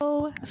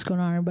What's going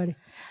on, everybody?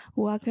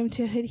 Welcome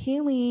to Hood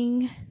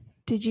Healing.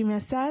 Did you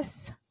miss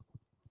us?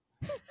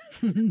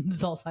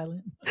 It's all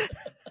silent.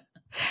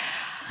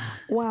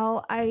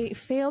 Well, I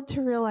failed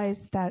to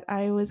realize that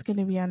I was going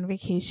to be on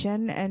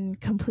vacation and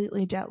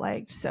completely jet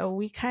lagged. So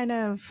we kind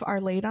of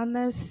are late on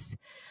this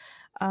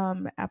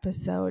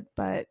episode,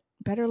 but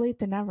better late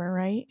than never,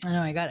 right? I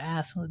know, I got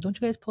asked,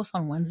 don't you guys post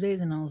on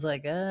Wednesdays? And I was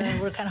like,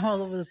 we're kind of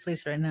all over the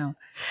place right now.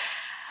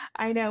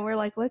 I know. We're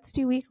like, let's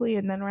do weekly.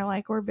 And then we're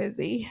like, we're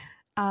busy.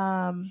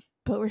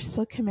 But we're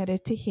still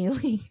committed to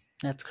healing.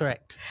 That's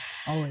correct.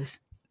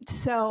 Always.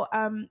 So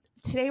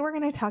today we're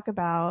going to talk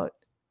about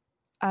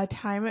a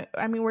time.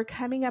 I mean, we're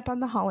coming up on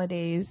the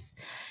holidays,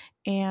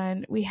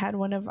 and we had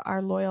one of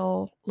our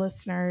loyal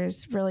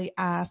listeners really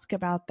ask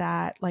about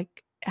that,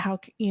 like how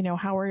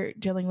we're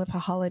dealing with the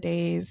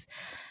holidays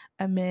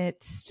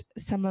amidst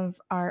some of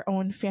our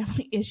own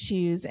family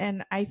issues.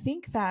 And I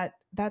think that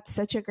that's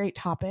such a great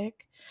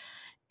topic.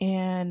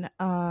 And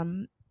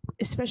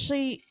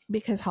especially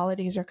because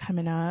holidays are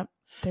coming up,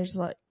 there's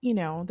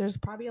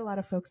probably a lot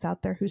of folks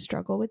out there who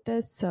struggle with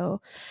this.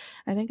 So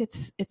I think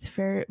it's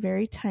very,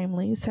 very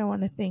timely. So I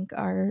want to thank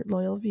our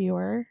loyal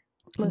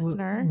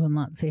listener. Will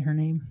not say her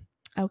name.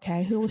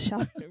 Okay. Who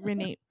shall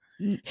rename?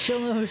 She'll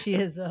know who she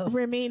is, though.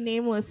 Remain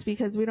nameless,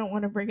 because we don't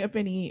want to bring up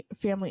any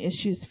family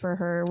issues for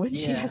her when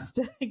she has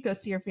to go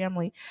see her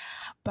family.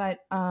 But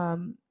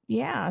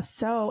yeah.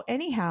 So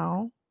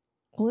anyhow,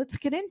 let's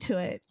get into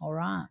it. All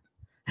right.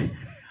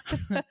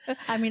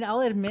 I mean,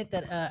 I'll admit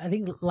that I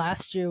think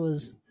last year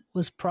was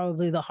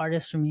probably the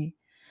hardest for me.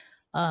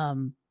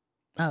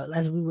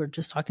 As we were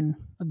just talking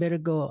a bit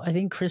ago, I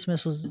think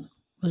Christmas was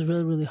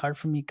really, really hard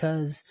for me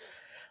because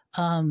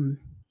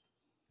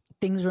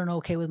things weren't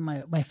okay with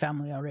my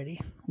family already.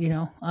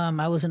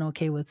 I wasn't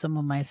okay with some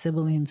of my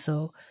siblings.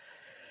 So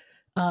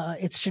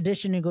it's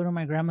tradition to go to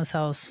my grandma's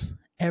house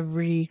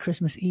every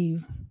Christmas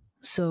Eve.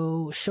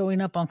 So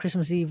showing up on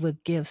Christmas Eve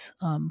with gifts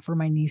for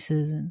my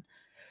nieces and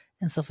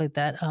stuff like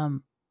that.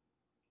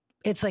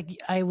 It's like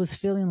I was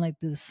feeling like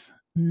this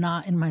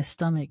knot in my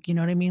stomach. You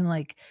know what I mean?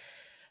 Like,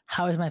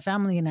 how is my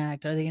family going to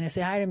act? Are they going to say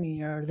hi to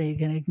me, or are they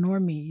going to ignore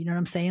me? You know what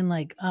I'm saying?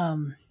 Like,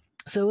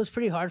 so it was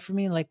pretty hard for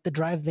me. Like the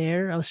drive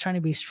there, I was trying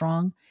to be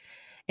strong,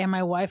 and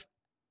my wife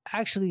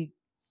actually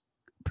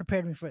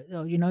prepared me for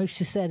it.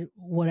 She said,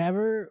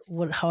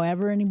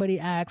 however anybody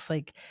acts,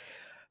 like,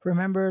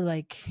 remember,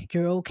 like,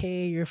 you're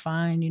okay, you're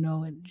fine,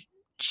 and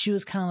she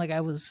was kind of like,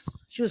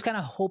 she was kind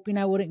of hoping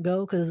I wouldn't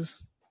go,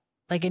 because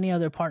like any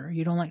other partner,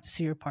 you don't like to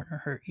see your partner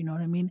hurt. You know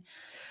what I mean?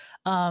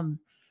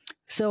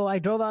 So I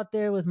drove out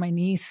there with my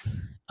niece.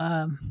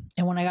 And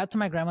when I got to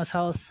my grandma's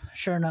house,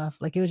 sure enough,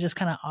 like, it was just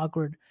kind of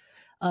awkward,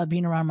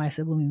 being around my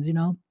siblings,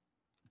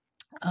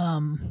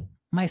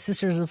 my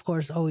sisters, of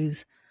course,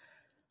 always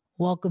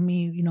welcome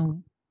me,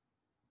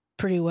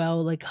 pretty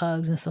well, like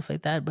hugs and stuff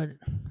like that. But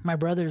my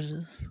brothers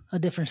is a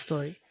different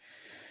story.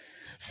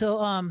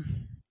 So,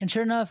 and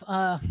sure enough,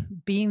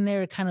 being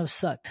there kind of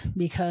sucked,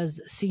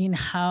 because seeing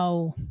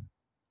how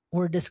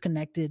we're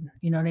disconnected,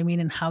 you know what I mean?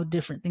 And how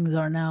different things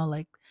are now.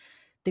 Like,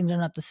 things are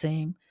not the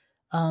same.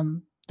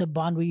 The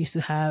bond we used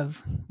to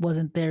have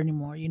wasn't there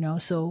anymore,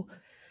 So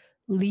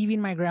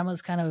leaving my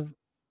grandma's kind of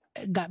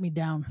got me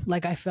down.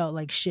 Like, I felt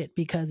like shit,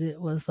 because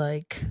it was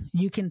like,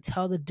 you can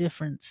tell the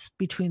difference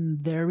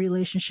between their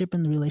relationship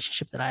and the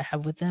relationship that I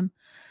have with them.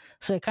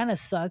 So it kind of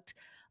sucked.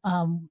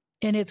 And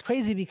it's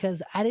crazy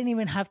because I didn't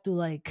even have to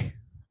like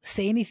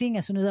say anything.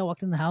 As soon as I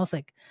walked in the house,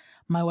 like,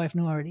 my wife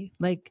knew already.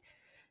 Like,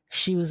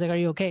 she was like, "Are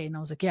you okay?" And I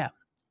was like, "Yeah."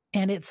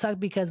 And it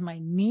sucked because my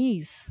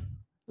niece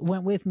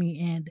went with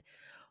me, and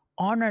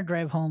on our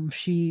drive home,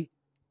 she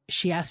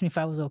asked me if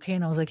I was okay,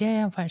 and I was like,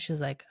 "Yeah, I'm fine." She's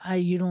like,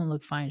 "You don't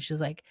look fine." She's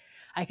like,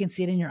 "I can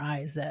see it in your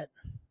eyes that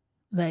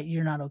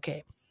you're not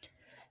okay."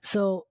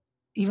 So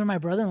even my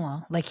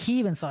brother-in-law, like, he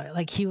even saw it.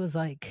 Like, he was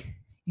like,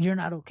 "You're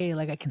not okay.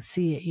 Like, I can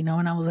see it,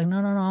 And I was like, no,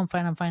 I'm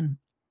fine.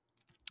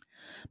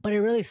 But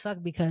it really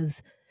sucked,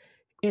 because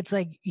it's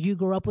like, you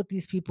grow up with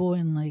these people,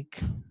 and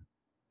like,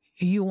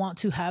 you want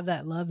to have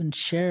that love and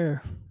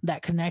share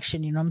that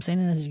connection, you know what I'm saying?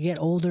 And as you get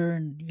older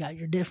and you got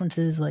your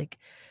differences, like,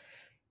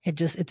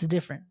 it's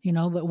different,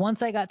 But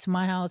once I got to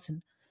my house,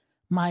 and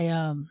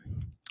my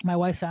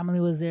wife's family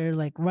was there,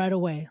 like, right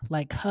away,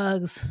 like,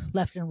 hugs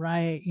left and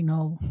right,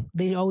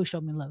 they always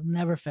showed me love,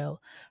 never failed.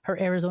 Her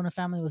Arizona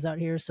family was out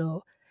here.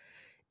 So,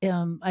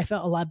 I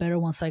felt a lot better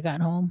once I got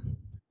home.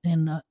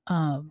 And,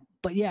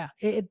 but yeah,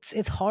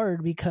 it's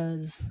hard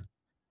because,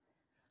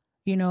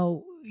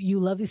 you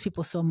love these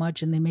people so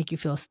much, and they make you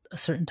feel a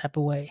certain type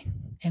of way.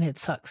 And it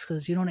sucks,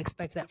 because you don't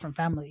expect that from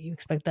family. You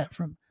expect that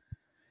from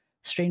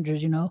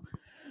strangers, Mm-hmm.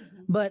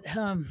 But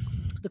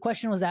the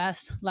question was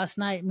asked last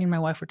night. Me and my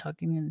wife were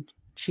talking, and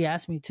she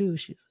asked me too,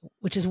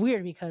 which is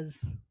weird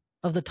because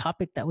of the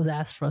topic that was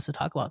asked for us to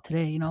talk about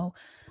today,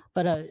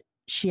 But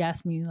she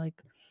asked me,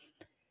 like,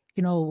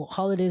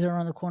 holidays are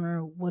around the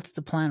corner. What's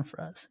the plan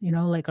for us?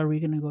 Like, are we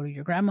going to go to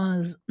your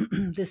grandma's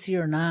this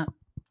year or not?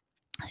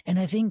 And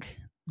I think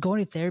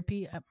going to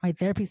therapy, at my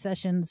therapy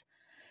sessions,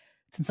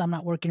 since I'm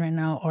not working right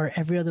now, are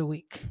every other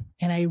week.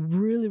 And I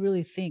really,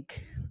 really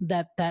think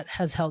that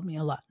has helped me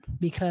a lot,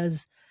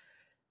 because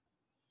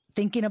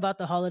thinking about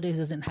the holidays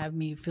doesn't have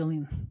me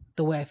feeling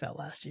the way I felt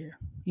last year.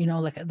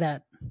 Like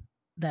that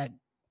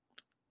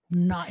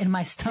knot in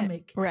my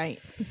stomach. Right.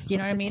 You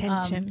know what I mean?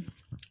 Tension.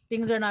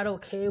 Things are not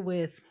okay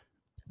with.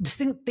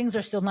 Things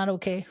are still not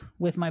okay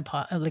with my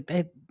pot. Like,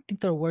 I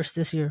think they're worse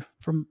this year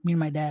for me and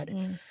my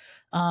dad.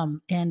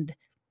 And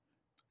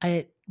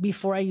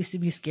before I used to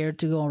be scared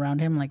to go around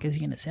him. Like, is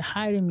he gonna say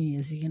hi to me?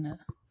 Is he gonna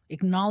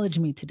acknowledge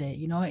me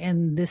today?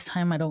 And this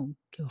time I don't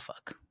give a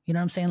fuck. You know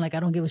what I'm saying? Like, I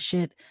don't give a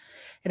shit.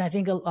 And I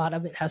think a lot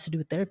of it has to do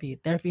with therapy.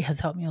 Therapy has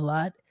helped me a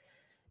lot,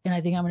 and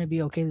I think I'm gonna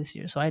be okay this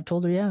year. So I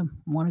told her, yeah,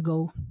 I want to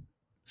go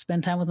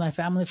spend time with my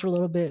family for a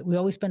little bit. We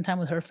always spend time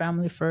with her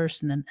family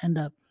first, and then end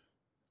up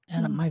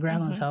at my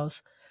grandma's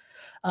house.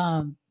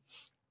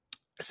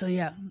 So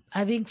yeah,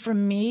 I think for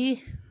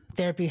me,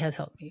 therapy has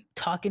helped me.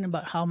 Talking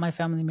about how my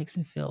family makes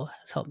me feel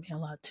has helped me a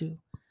lot too.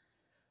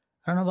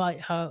 I don't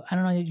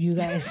know you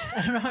guys.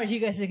 I don't know how you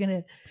guys are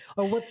gonna,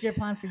 or what's your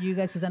plan for you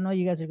guys? Because I know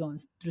you guys are going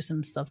through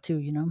some stuff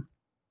too.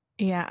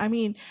 Yeah, I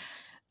mean,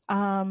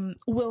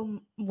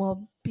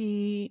 we'll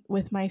be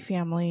with my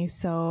family.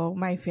 So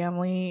my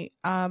family,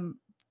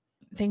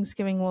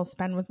 Thanksgiving we'll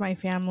spend with my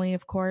family,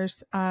 of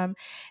course, and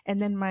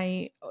then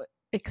my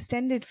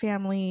extended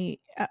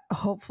family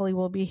hopefully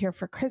will be here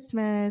for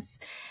Christmas,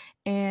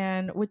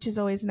 and which is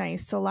always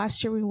nice. So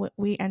last year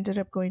we ended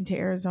up going to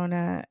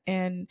Arizona,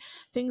 and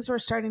things were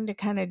starting to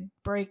kind of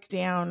break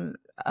down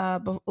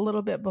a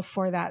little bit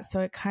before that.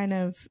 So it kind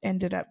of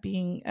ended up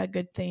being a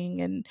good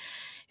thing, and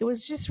it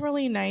was just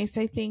really nice,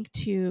 I think,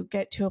 to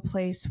get to a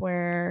place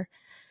where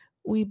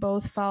we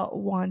both felt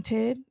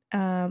wanted.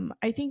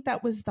 I think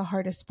that was the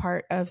hardest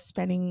part of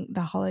spending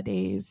the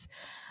holidays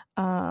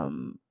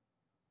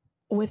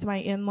with my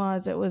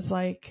in-laws. It was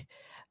like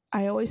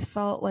I always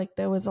felt like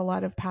there was a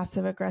lot of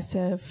passive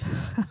aggressive,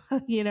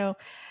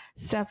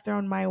 stuff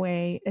thrown my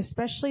way,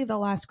 especially the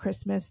last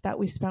Christmas that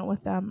we spent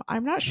with them.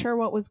 I'm not sure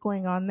what was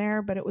going on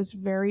there, but it was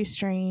very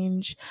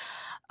strange.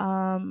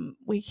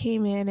 We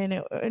came in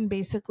and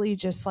basically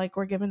just like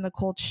we're given the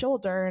cold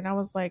shoulder, and I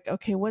was like,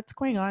 okay, what's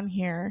going on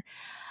here?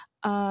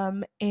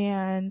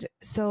 And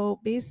so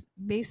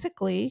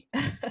basically,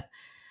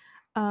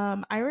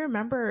 I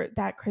remember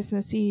that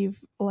Christmas Eve,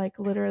 like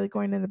literally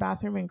going in the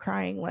bathroom and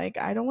crying, like,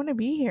 I don't want to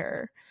be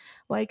here.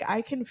 Like,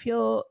 I can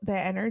feel the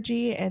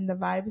energy and the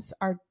vibes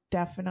are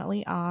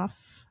definitely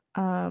off.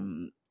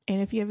 And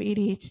if you have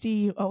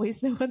ADHD, you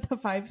always know when the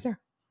vibes are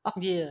off.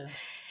 Yeah.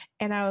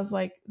 And I was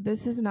like,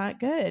 this is not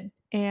good.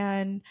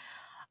 And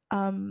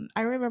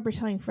I remember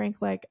telling Frank,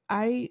 like,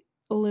 I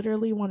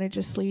literally want to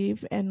just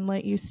leave and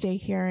let you stay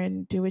here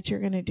and do what you're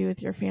going to do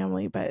with your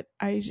family. But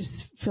I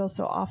just feel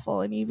so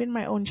awful. And even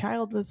my own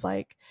child was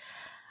like,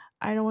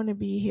 I don't want to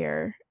be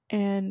here.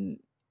 And,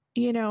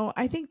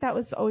 I think that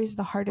was always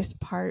the hardest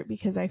part,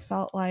 because I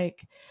felt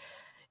like,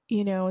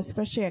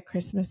 especially at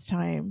Christmas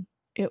time,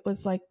 it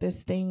was like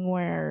this thing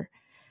where,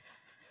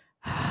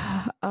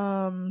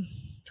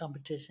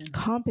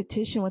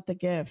 competition with the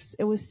gifts.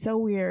 It was so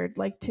weird.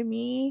 Like, to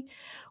me,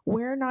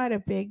 we're not a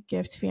big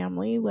gift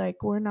family.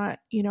 Like, we're not,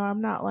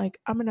 I'm not like,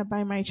 I'm going to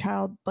buy my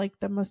child like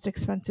the most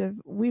expensive.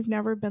 We've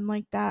never been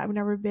like that. I've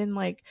never been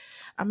like,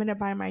 I'm going to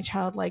buy my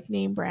child like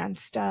name brand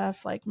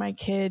stuff. Like, my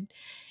kid,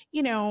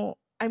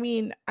 I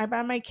mean, I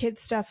buy my kid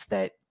stuff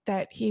that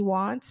he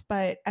wants,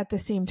 but at the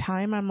same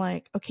time, I'm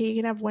like, okay, you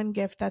can have one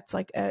gift that's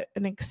like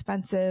an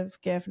expensive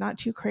gift, not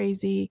too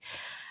crazy.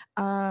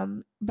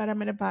 But I'm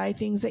going to buy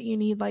things that you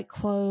need, like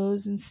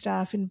clothes and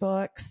stuff and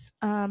books.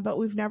 But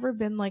we've never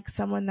been like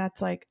someone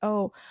that's like,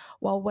 oh,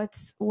 well,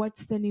 what's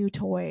the new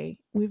toy?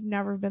 We've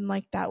never been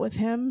like that with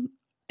him.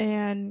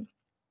 And,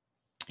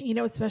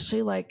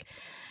 especially like,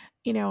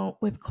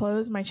 with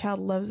clothes, my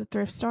child loves a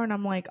thrift store and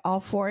I'm like all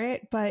for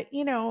it. But,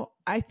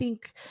 I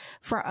think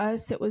for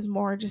us, it was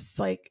more just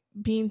like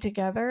being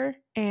together,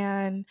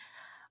 and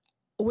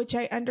which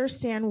I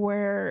understand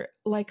where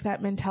like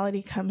that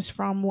mentality comes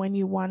from when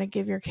you want to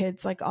give your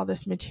kids like all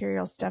this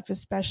material stuff,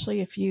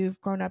 especially if you've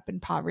grown up in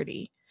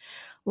poverty.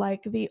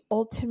 Like, the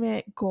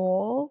ultimate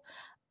goal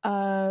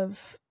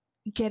of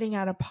getting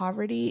out of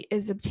poverty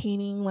is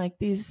obtaining like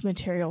these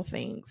material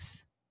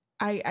things.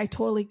 I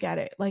totally get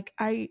it. Like,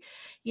 I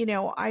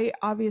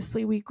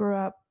obviously we grew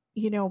up,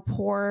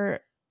 poor,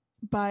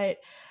 but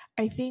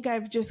I think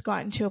I've just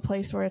gotten to a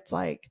place where it's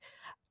like,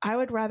 I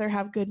would rather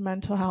have good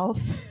mental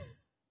health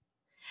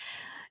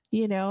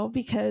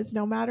because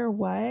no matter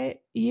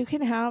what, you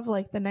can have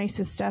like the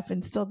nicest stuff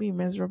and still be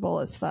miserable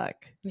as fuck.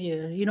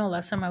 Yeah.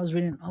 Last time I was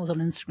on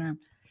Instagram,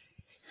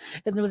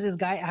 and there was this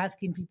guy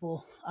asking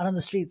people out on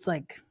the streets,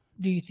 like,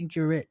 do you think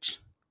you're rich?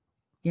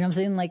 You know what I'm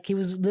saying? Like, he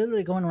was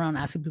literally going around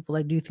asking people,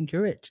 like, do you think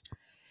you're rich?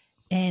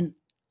 And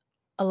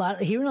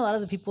hearing a lot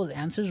of the people's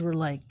answers were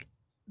like,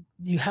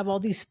 you have all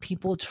these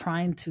people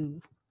trying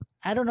to,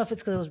 I don't know if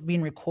it's because it was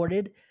being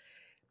recorded,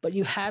 but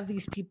you have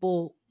these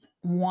people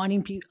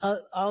wanting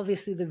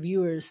obviously the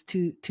viewers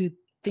to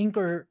think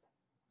or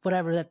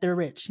whatever that they're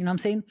rich. You know what I'm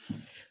saying?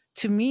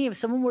 to me, if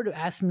someone were to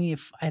ask me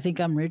if I think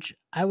I'm rich,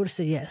 I would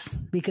say yes,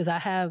 because I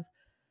have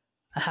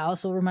a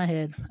house over my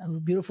head, I have a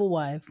beautiful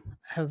wife,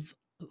 I have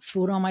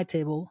food on my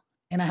table,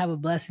 and I have a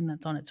blessing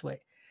that's on its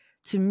way.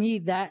 To me,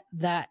 that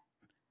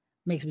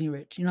makes me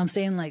rich. You know what I'm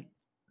saying? Like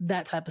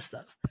that type of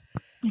stuff.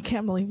 I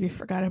can't believe you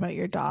forgot about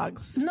your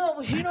dogs.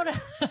 No, you know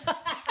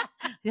that.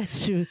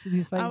 That's true. So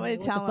I'm going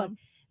to tell them.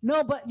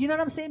 No, but you know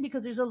what I'm saying?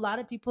 Because there's a lot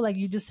of people, like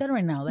you just said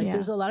right now, like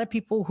there's a lot of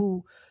people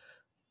who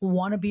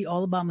want to be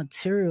all about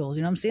materials.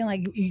 You know what I'm saying?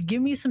 Like you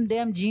give me some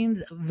damn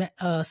jeans,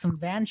 some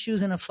Van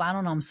shoes and a flannel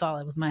and I'm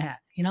solid with my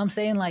hat. You know what I'm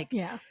saying? Like,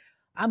 yeah,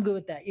 I'm good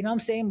with that. You know what I'm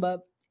saying? But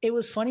it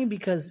was funny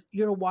because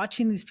you're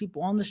watching these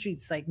people on the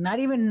streets, like not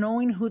even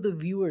knowing who the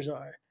viewers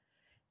are.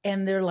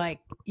 And they're like,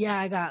 yeah,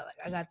 I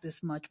got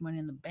this much money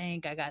in the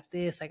bank. I got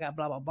this. I got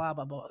blah, blah, blah,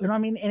 blah, blah. You know what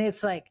I mean? And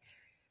it's like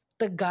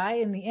the guy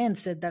in the end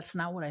said, that's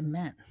not what I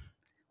meant.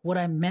 What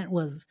I meant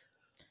was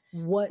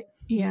what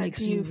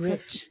makes you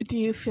rich. Do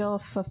you feel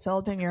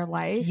fulfilled in your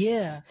life?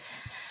 Yeah.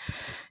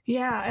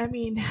 Yeah. I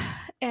mean,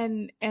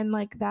 and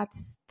like,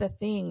 that's the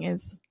thing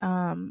is,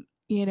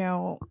 you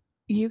know,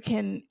 you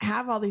can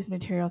have all these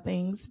material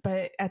things,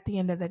 but at the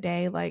end of the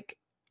day, like,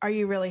 are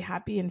you really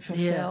happy and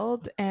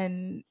fulfilled? Yeah.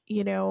 And,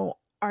 you know,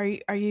 are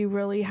you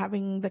really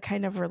having the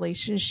kind of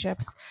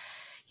relationships,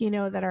 you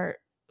know, that are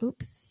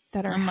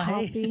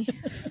healthy,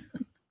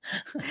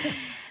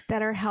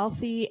 that are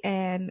healthy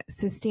and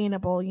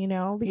sustainable, you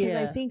know, because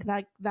I think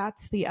that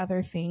that's the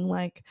other thing.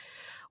 Like,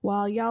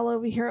 while y'all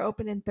over here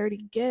opening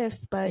 30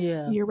 gifts, but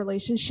your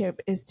relationship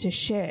is to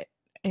shit.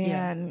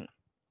 And,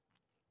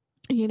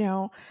 you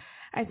know,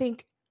 I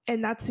think,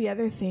 and that's the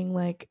other thing,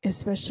 like,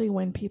 especially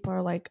when people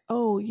are like,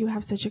 oh, you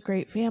have such a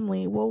great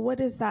family. Well, what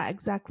does that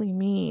exactly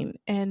mean?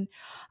 And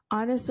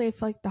honestly, I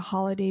feel like the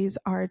holidays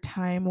are a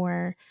time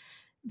where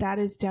that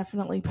is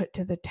definitely put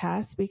to the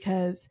test,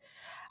 because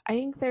I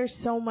think there's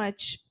so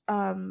much,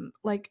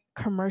 like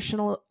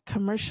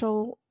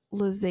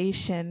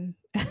commercialization,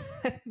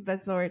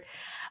 that's the word,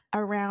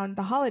 around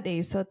the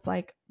holidays. So it's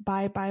like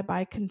buy,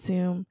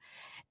 consume.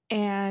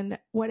 And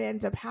what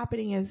ends up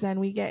happening is then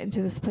we get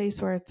into this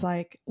place where it's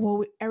like,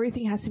 well,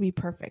 everything has to be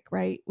perfect,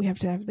 right? We have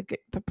to have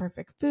the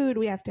perfect food.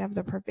 We have to have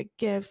the perfect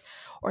gifts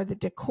or the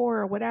decor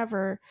or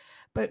whatever.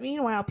 But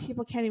meanwhile,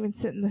 people can't even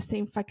sit in the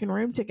same fucking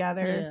room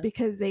together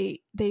because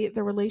the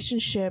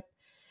relationship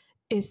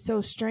is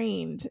so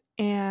strained.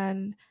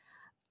 And,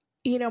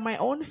 you know, my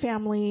own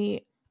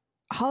family,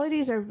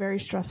 holidays are very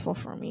stressful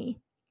for me.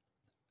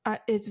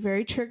 It's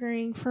very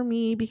triggering for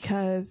me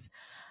because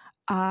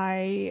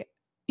I,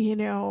 you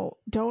know,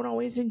 don't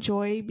always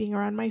enjoy being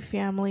around my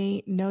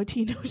family. No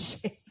tea, no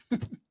shade.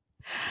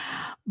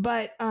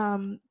 But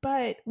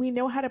we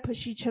know how to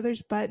push each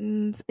other's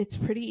buttons. It's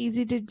pretty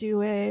easy to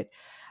do it.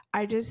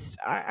 I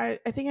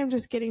think I'm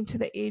just getting to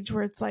the age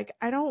where it's like,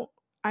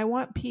 I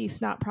want peace,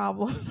 not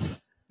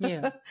problems.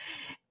 Yeah.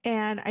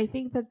 And I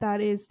think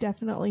that is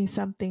definitely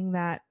something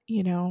that,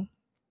 you know,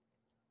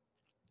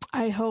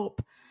 I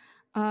hope,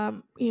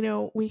 you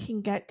know, we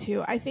can get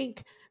to. I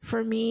think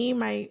for me,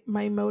 my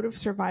mode of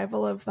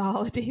survival of the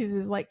holidays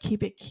is like,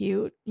 keep it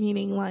cute,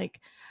 meaning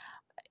like,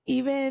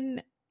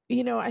 even,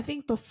 you know, I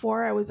think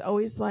before I was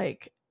always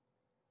like,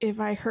 if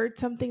I heard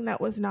something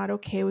that was not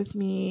okay with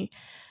me,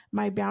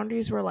 my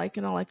boundaries were like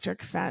an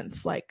electric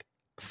fence. Like,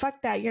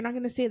 fuck that. You're not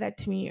going to say that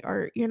to me,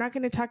 or you're not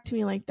going to talk to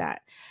me like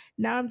that.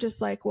 Now I'm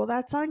just like, well,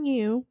 that's on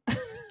you.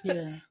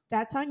 Yeah.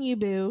 That's on you,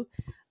 boo.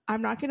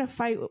 I'm not going to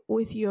fight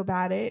with you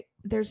about it.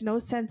 There's no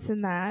sense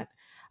in that.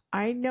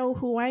 I know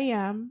who I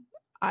am.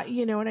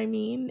 You know what I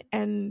mean?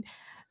 And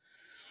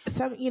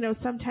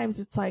sometimes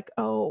it's like,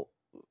 oh,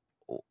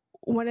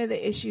 one of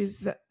the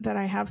issues that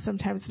I have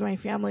sometimes with my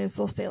family is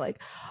they'll say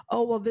like,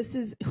 oh, well, this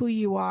is who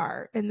you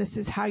are and this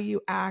is how you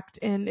act.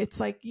 And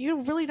it's like,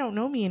 you really don't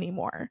know me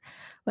anymore.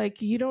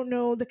 Like, you don't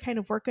know the kind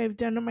of work I've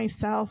done on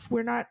myself.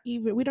 We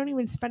don't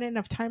even spend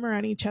enough time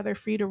around each other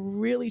for you to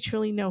really,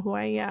 truly know who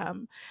I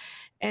am.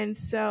 And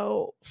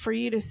so for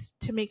you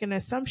to make an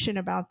assumption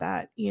about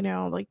that, you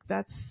know, like,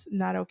 that's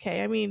not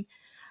okay. I mean,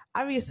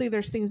 obviously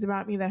there's things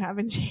about me that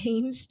haven't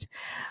changed,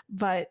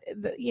 but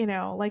you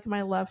know, like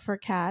my love for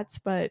cats,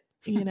 but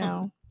you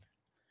know,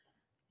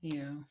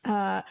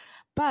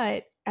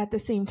 but at the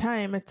same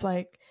time, it's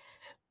like,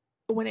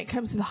 when it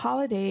comes to the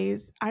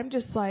holidays, I'm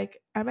just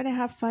like, I'm going to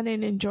have fun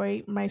and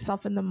enjoy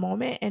myself in the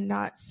moment and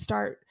not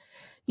start,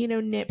 you know,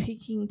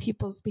 nitpicking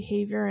people's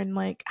behavior and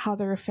like how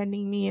they're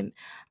offending me. And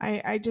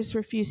I just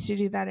refuse to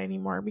do that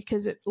anymore,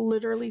 because it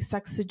literally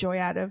sucks the joy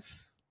out of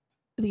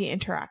the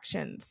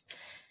interactions.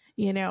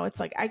 You know, it's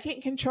like, I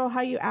can't control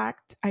how you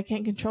act. I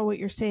can't control what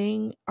you're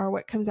saying or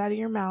what comes out of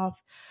your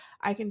mouth.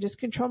 I can just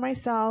control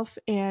myself,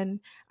 and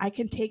I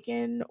can take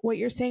in what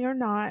you're saying or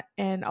not.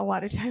 And a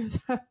lot of times,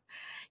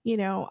 you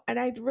know, and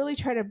I really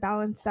try to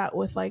balance that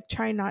with like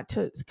trying not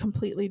to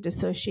completely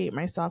dissociate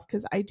myself,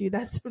 because I do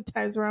that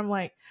sometimes where I'm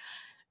like,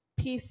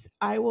 peace,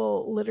 I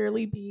will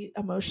literally be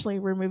emotionally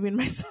removing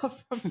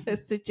myself from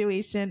this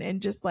situation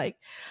and just like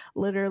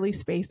literally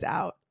space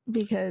out,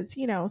 because,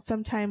 you know,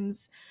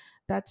 sometimes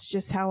that's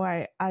just how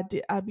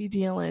I'll be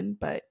dealing.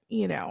 But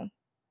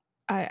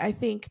I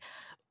think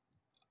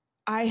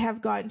I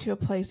have gotten to a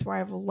place where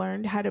I've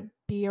learned how to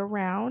be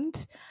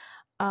around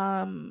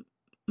um,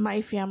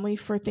 my family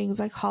for things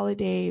like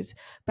holidays,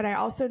 but I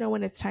also know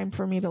when it's time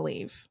for me to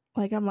leave.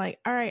 Like I'm like,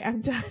 all right, I'm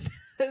done.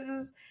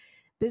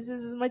 This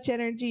is as much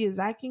energy as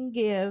I can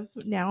give.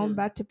 Now I'm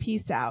about to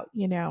peace out.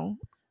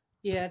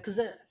 Yeah, because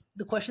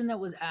the question that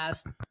was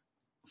asked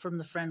from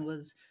the friend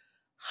was,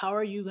 how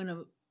are you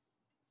gonna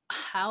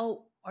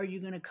how are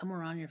you gonna come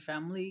around your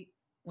family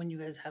when you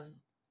guys have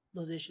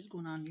those issues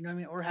going on? You know what I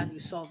mean? Or have you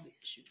solved the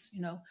issues?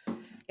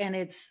 And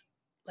it's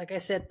like I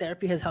said,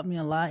 therapy has helped me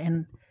a lot,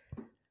 and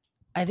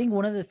I think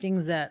one of the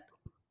things that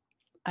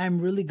I'm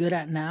really good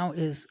at now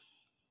is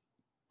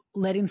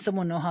letting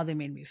someone know how they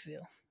made me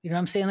feel. You know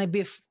what I'm saying? Like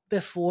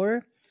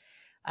before,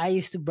 I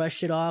used to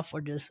brush it off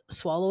or just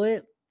swallow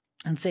it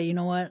and say, you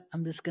know what,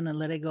 I'm just gonna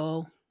let it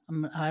go.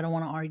 I don't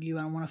want to argue.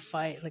 I don't want to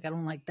fight. Like I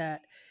don't like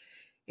that.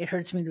 It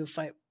hurts me to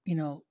fight.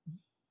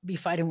 Be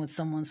fighting with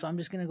someone. So I'm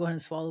just gonna go ahead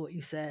and swallow what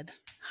you said,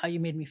 how you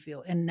made me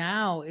feel. And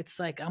now it's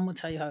like I'm gonna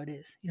tell you how it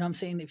is. You know what I'm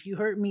saying? If you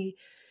hurt me,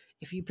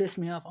 if you piss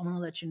me off, I'm gonna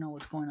let you know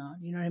what's going on.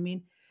 You know what I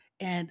mean?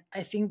 And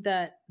I think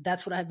that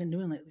that's what I've been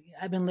doing lately.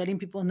 I've been letting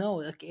people know,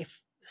 like,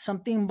 if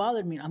something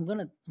bothered me, I'm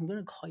gonna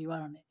call you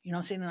out on it. You know what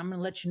I'm saying? And I'm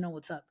gonna let you know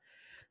what's up.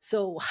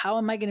 So how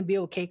am I gonna be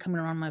okay coming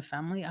around my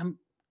family?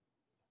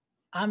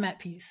 I'm at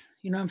peace.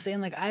 You know what I'm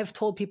saying? Like I've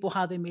told people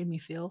how they made me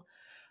feel.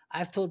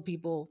 I've told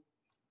people,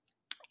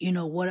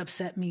 what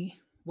upset me,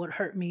 what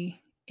hurt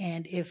me,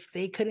 and if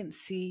they couldn't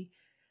see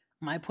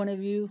my point of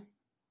view,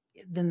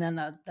 then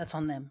that's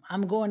on them.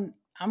 I'm going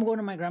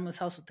to my grandma's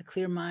house with a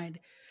clear mind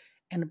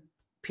and a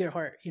pure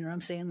heart. You know what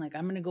I'm saying? Like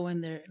I'm gonna go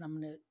in there and I'm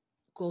gonna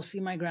go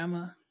see my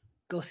grandma,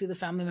 go see the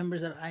family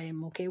members that I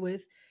am okay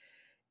with,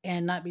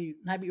 and not be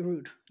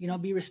rude.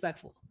 Be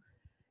respectful.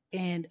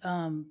 And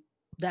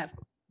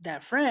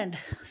that friend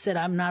said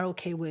I'm not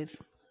okay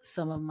with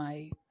some of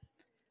my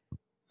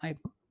I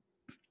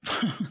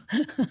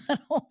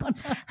don't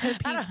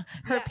wanna,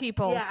 her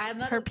people's yeah, I'm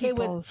not her okay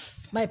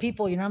people's. with my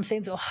people. You know what I'm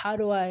saying? So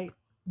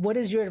what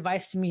is your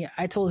advice to me?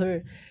 I told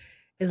her,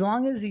 as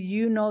long as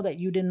you know that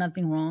you did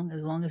nothing wrong,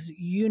 as long as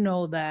you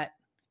know that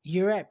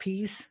you're at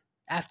peace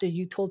after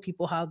you told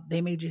people how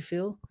they made you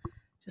feel,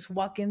 just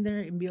walk in there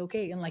and be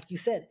okay. And like you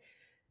said,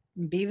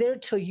 be there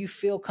till you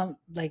feel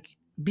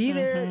be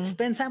there,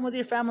 spend time with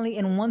your family.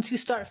 And once you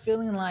start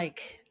feeling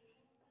like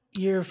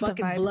your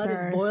fucking blood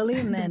is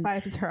boiling, the then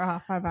vibes are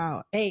off. I'm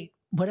out. hey,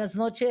 buenas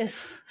noches.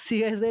 See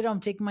you guys later. I'm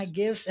taking my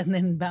gifts and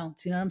then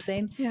bounce. You know what I'm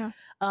saying? Yeah.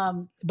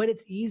 But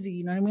it's easy.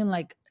 You know what I mean?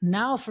 Like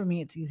now for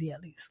me, it's easy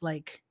at least.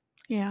 Like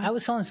Yeah. I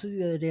was telling Susie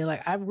the other day,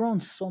 like I've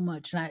grown so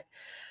much. And I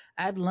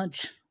had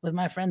lunch with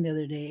my friend the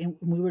other day and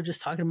we were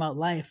just talking about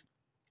life.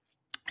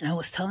 And I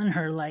was telling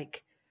her,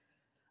 like,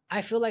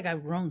 I feel like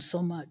I've grown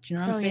so much. You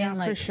know what I'm saying? Yeah,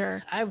 Like for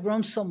sure. I've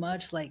grown so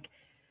much. Like,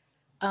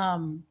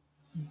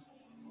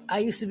 I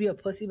used to be a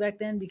pussy back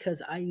then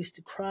because I used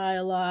to cry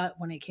a lot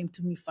when it came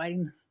to me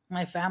fighting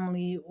my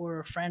family or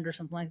a friend or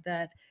something like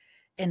that.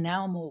 And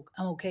now I'm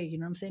okay. You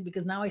know what I'm saying?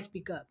 Because now I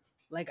speak up.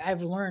 Like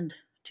I've learned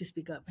to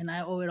speak up, and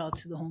I owe it all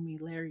to the homie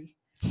Larry,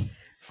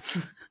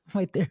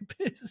 my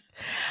therapist.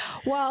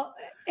 Well,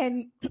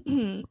 and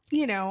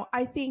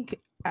I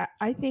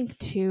think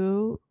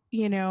too,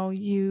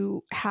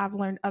 you have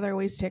learned other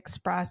ways to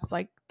express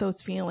like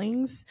those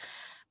feelings,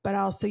 but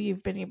also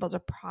you've been able to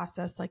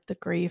process like the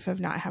grief of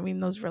not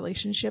having those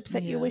relationships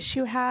that you wish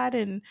you had.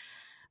 And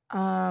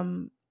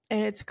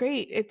it's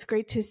great. It's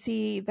great to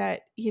see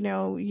that,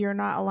 you're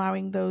not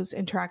allowing those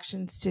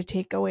interactions to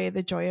take away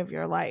the joy of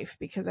your life,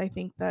 because I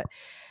think that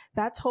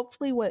that's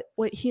hopefully what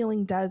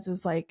healing does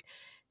is like,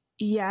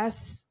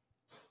 yes,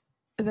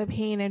 the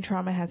pain and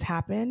trauma has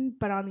happened,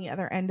 but on the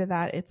other end of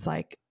that, it's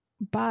like,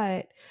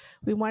 but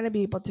we want to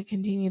be able to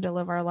continue to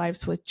live our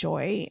lives with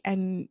joy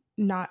and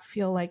not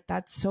feel like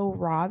that's so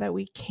raw that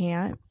we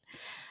can't.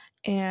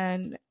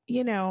 And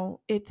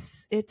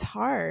it's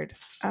hard.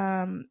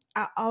 I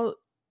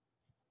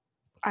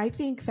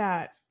think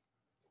that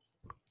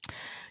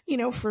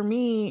for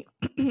me,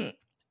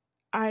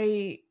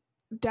 I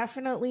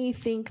definitely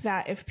think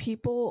that if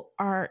people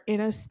are in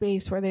a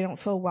space where they don't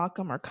feel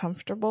welcome or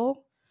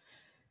comfortable,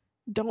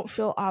 don't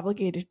feel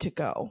obligated to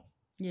go.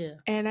 Yeah.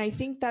 And I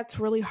think that's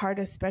really hard,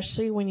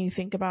 especially when you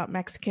think about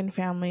Mexican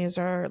families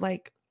or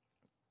like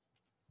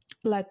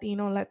Latin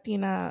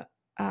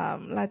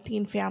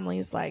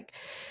families. Like,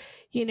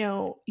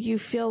 you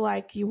feel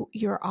like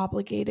you're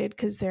obligated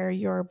because they're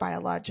your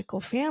biological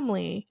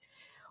family.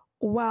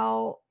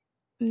 Well,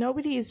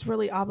 nobody is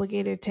really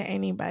obligated to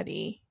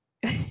anybody,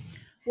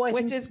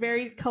 which is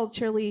very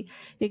culturally,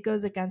 it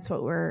goes against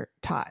what we're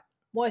taught.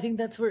 Well, I think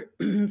that's where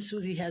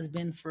Susie has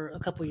been for a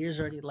couple years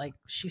already. Like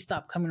she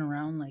stopped coming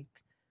around like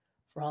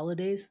for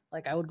holidays.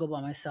 Like I would go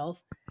by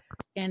myself.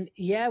 And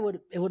yeah,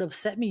 it would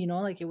upset me,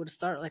 like it would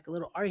start like a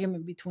little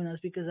argument between us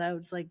because I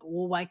was like,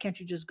 well, why can't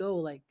you just go?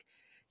 Like,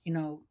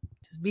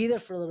 just be there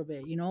for a little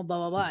bit, blah,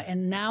 blah, blah.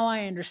 And now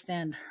I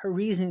understand her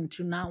reasoning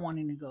to not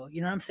wanting to go. You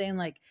know what I'm saying?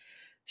 Like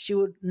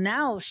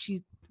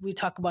we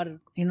talk about it,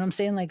 you know what I'm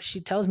saying? Like,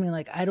 she tells me,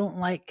 like, I don't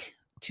like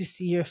to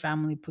see your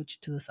family put you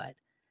to the side.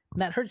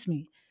 And that hurts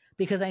me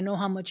because I know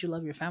how much you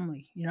love your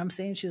family. You know what I'm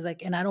saying? She's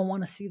like, and I don't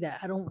want to see that.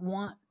 I don't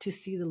want to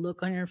see the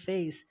look on your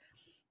face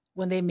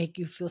when they make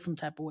you feel some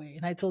type of way.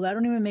 And I told her, I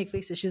don't even make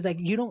faces. She's like,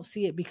 you don't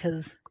see it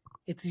because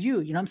it's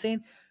you. You know what I'm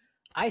saying?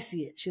 I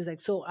see it. She's like,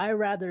 so I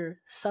rather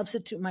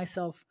substitute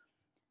myself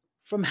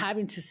from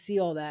having to see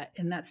all that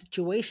in that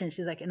situation.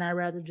 She's like, and I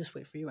rather just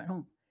wait for you at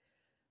home.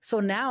 So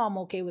now I'm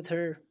okay with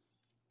her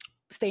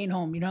staying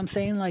home. You know what I'm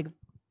saying? Like,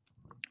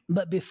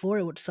 but before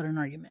it would start an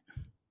argument.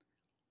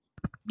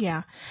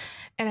 Yeah.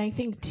 And I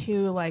think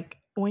too, like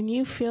when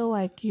you feel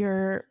like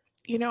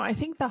I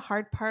think the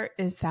hard part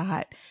is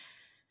that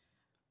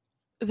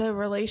the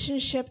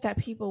relationship that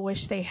people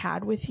wish they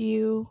had with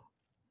you,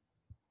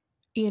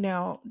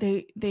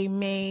 they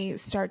may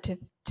start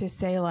to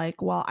say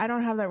like, well, I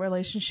don't have that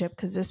relationship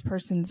because this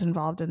person's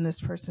involved and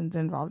this person's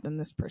involved and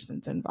this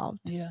person's involved.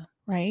 Yeah.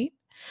 Right.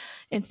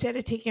 Instead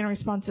of taking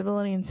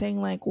responsibility and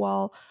saying like,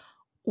 well,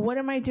 what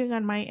am I doing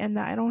on my end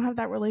that I don't have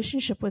that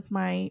relationship with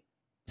my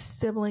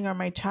sibling or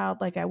my child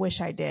like I wish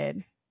I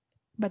did,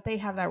 but they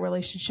have that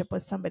relationship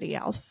with somebody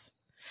else.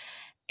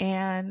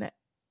 And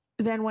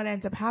then what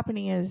ends up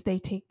happening is they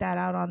take that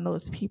out on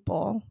those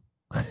people.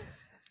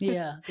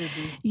 Yeah, they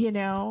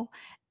do.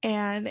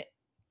 And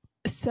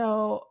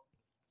so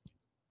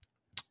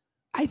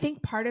I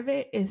think part of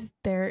it is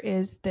there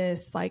is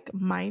this like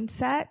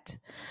mindset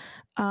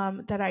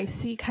that I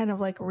see kind of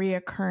like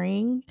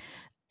reoccurring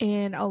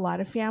in a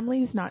lot of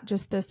families, not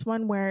just this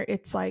one, where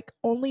it's like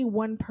only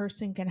one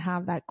person can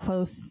have that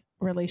close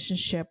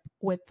relationship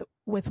with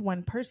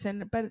one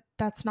person, but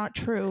that's not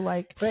true.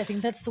 Like, but I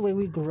think that's the way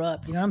we grew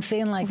up. You know what I'm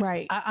saying? Like,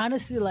 right. I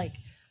honestly, like,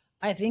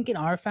 I think in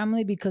our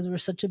family, because we're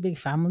such a big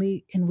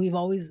family and we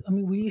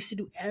used to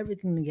do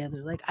everything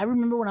together. Like, I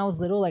remember when I was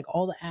little, like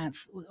all the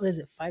aunts, what is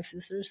it? 5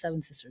 sisters,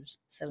 7 sisters,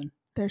 7.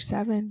 There's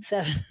 7.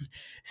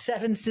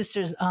 7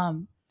 sisters.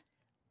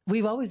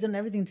 We've always done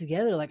everything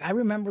together. Like, I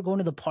remember going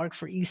to the park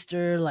for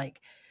Easter, like,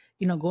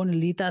 going to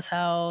Lita's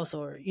house,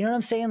 or, you know what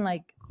I'm saying?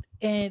 Like,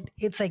 and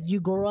it's like you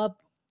grow up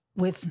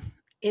with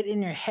it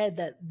in your head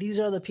that these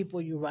are the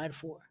people you ride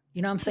for.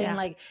 You know what I'm saying? Yeah.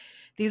 Like,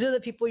 these are the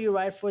people you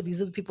ride for.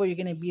 These are the people you're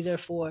going to be there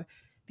for.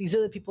 These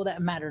are the people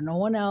that matter. No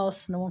one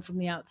else, no one from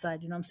the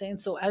outside. You know what I'm saying?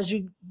 So as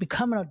you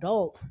become an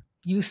adult,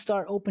 you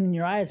start opening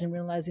your eyes and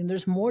realizing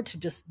there's more to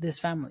just this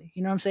family.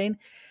 You know what I'm saying?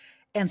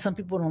 And some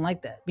people don't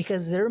like that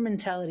because their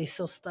mentality is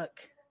so stuck.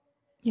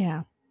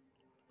 Yeah.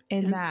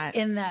 In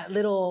that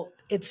little,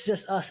 it's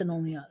just us and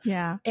only us.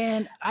 Yeah.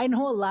 And I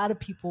know a lot of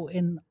people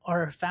in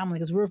our family,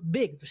 because we're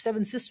big, there's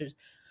 7 sisters.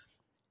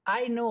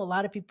 I know a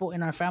lot of people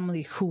in our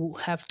family who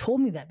have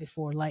told me that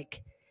before,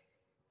 like,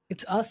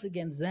 it's us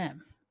against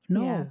them.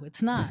 No,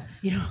 it's not.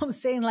 You know what I'm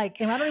saying? Like,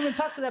 and I don't even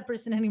talk to that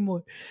person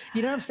anymore.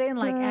 You know what I'm saying?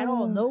 Like, at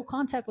all, no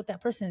contact with that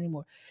person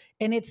anymore.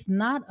 And it's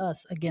not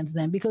us against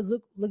them, because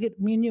look at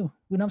me and you.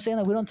 You know what I'm saying?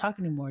 Like, we don't talk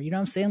anymore. You know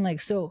what I'm saying?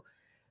 Like, so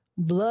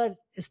blood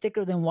is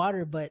thicker than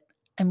water, but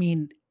I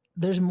mean,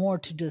 there's more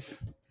to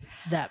just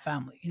that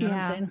family. You know what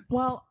I'm saying?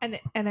 Well, and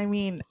I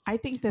mean, I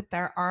think that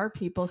there are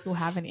people who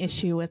have an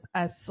issue with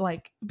us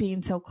like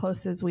being so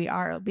close as we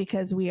are,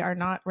 because we are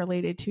not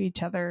related to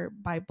each other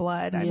by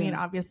blood. I mean,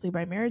 obviously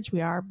by marriage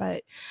we are,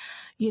 but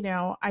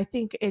I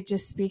think it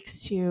just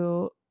speaks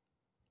to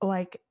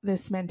like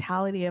this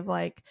mentality of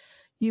like,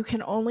 you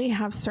can only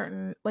have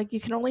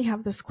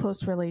this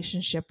close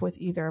relationship with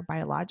either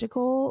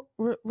biological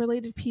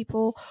related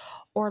people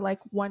or like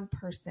one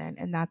person,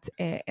 and that's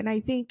it. And I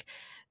think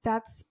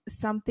that's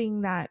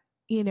something that,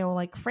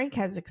 like Frank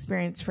has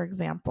experienced, for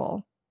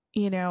example,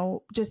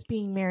 just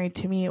being married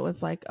to me, it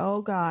was like,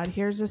 oh God,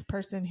 here's this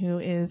person who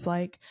is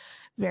like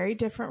very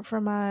different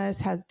from us,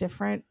 has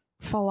different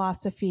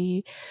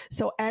philosophy.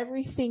 So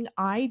everything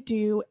I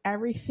do,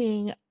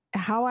 everything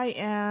how I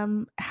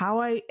am,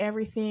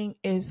 everything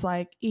is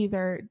like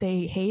either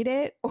they hate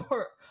it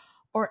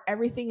or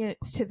everything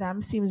to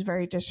them seems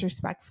very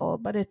disrespectful.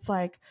 But it's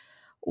like,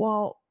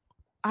 well,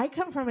 I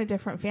come from a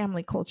different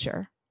family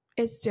culture.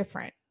 It's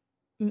different.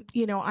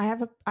 I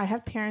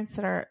have parents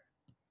that are,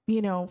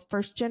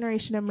 first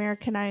generation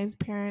Americanized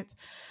parents.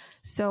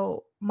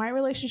 So my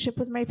relationship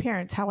with my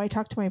parents, how I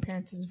talk to my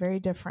parents is very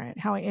different.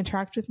 How I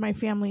interact with my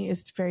family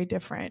is very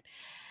different.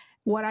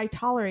 What I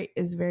tolerate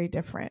is very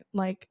different.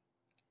 Like,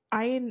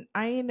 I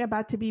ain't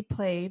about to be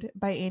played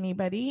by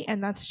anybody,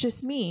 and that's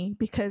just me,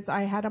 because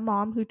I had a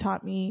mom who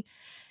taught me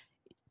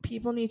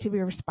people need to be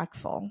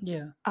respectful.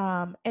 Yeah.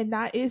 And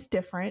that is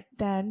different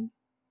than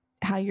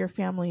how your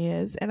family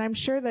is, and I'm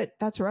sure that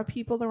that's rubbed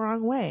people the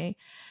wrong way.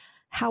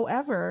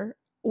 However,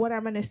 what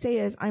I'm going to say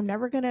is I'm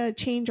never going to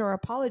change or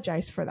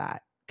apologize for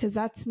that, because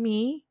that's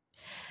me.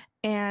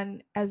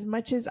 And as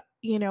much as,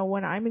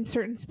 when I'm in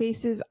certain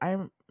spaces,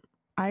 I'm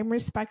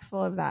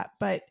respectful of that.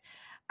 But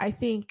I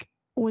think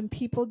when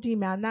people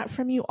demand that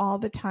from you all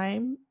the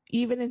time,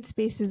 even in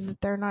spaces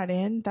that they're not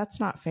in, that's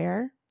not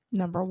fair.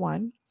 Number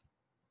one.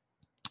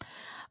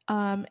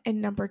 And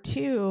number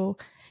two,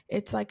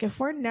 it's like if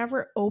we're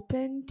never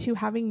open to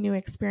having new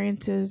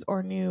experiences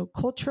or new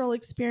cultural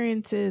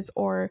experiences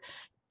or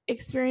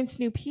experience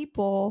new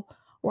people,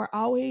 we're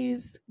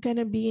always going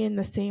to be in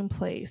the same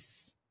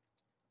place.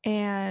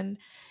 And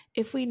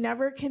if we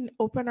never can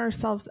open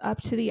ourselves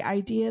up to the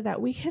idea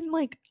that we can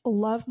like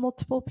love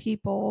multiple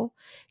people,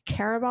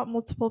 care about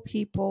multiple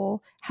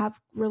people, have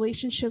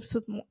relationships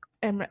with,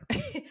 and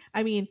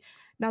I mean,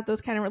 not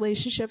those kind of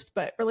relationships,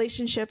 but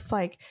relationships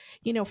like,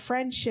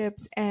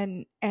 friendships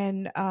and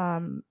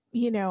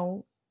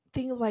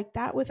things like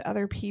that with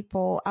other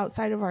people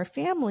outside of our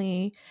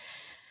family,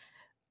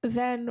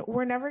 then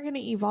we're never going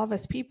to evolve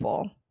as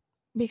people.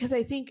 Because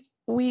I think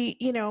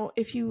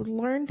if you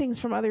learn things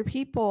from other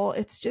people,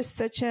 it's just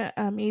such an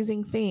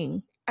amazing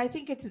thing. I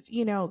think it's,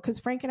 because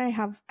Frank and I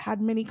have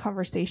had many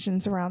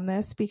conversations around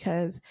this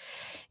because,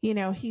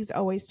 he's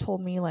always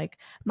told me like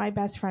my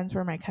best friends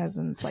were my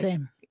cousins. Like,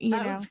 Same.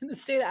 I was going to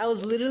say that. I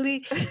was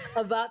literally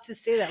about to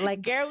say that.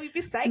 Like, girl, we'd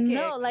be psychic.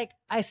 No, like,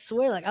 I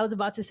swear, like, I was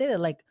about to say that.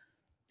 Like,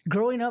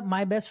 growing up,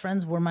 my best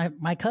friends were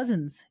my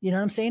cousins. You know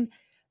what I'm saying?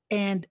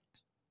 And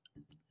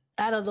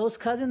out of those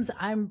cousins,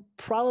 I'm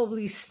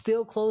probably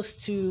still close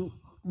to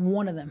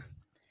one of them.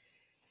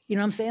 You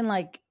know what I'm saying?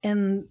 Like,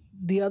 and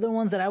the other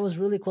ones that I was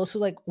really close to,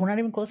 like, we're not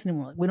even close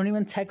anymore. Like, we don't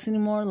even text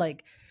anymore.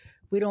 Like,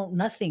 we don't,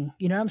 nothing.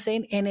 You know what I'm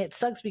saying? And it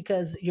sucks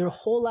because your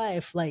whole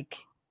life, like,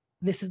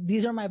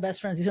 these are my best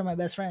friends. These are my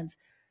best friends.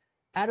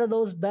 Out of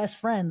those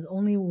best friends,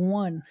 only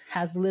one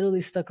has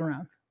literally stuck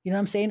around. You know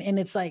what I'm saying? And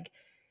it's like,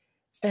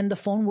 and the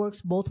phone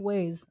works both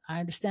ways. I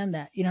understand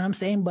that. You know what I'm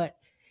saying? But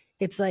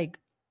it's like,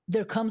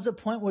 there comes a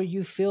point where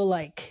you feel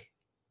like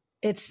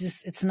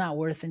it's not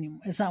worth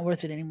anymore. It's not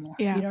worth it anymore.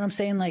 Yeah. You know what I'm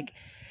saying? Like,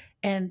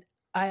 and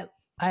I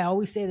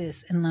always say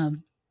this,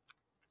 and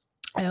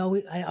I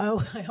always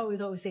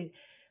say,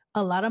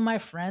 a lot of my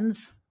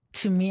friends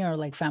to me are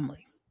like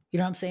family. You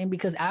know what I'm saying?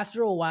 Because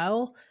after a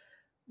while,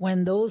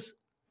 when those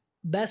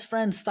best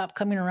friends stop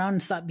coming around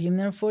and stop being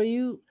there for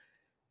you,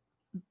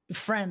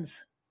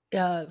 friends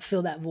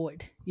fill that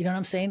void. You know what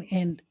I'm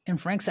saying?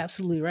 And Frank's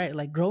absolutely right.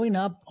 Like growing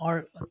up,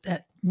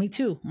 me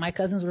too. My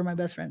cousins were my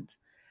best friends,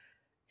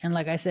 and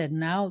like I said,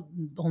 now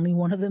only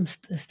one of them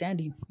is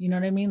standing. You know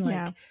what I mean?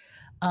 Like,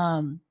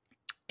 Yeah.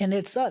 And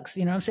it sucks.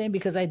 You know what I'm saying?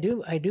 Because I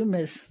do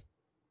miss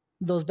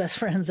those best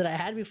friends that I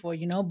had before.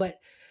 But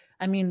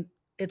I mean,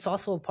 it's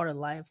also a part of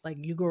life. Like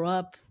you grow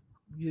up,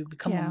 you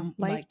become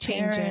like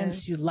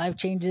parents, life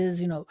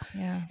changes.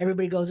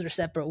 Everybody goes their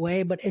separate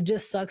way. But it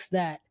just sucks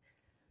that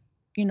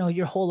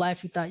your whole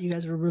life you thought you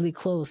guys were really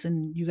close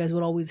and you guys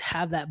would always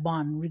have that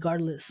bond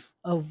regardless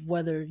of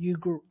whether you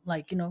grew,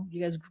 like,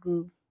 you guys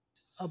grew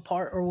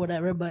apart or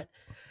whatever. But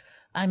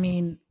I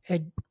mean,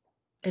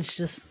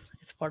 it's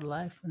part of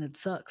life and it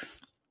sucks.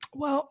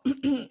 Well,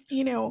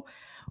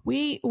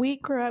 we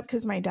grew up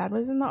because my dad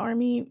was in the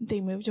Army. They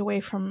moved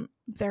away from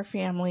their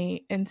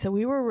family. And so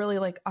we were really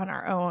like on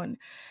our own.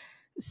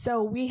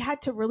 So we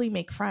had to really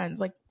make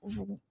friends like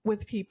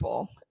with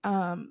people.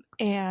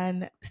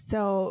 And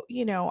so,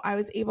 I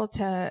was able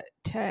to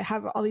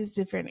have all these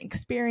different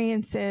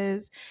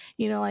experiences,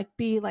 like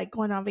be like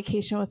going on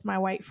vacation with my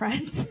white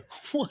friends.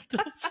 What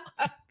the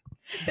fuck?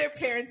 Their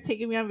parents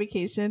taking me on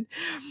vacation.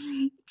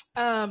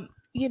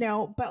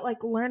 But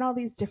like learn all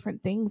these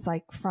different things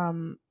like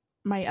from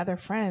my other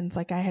friends.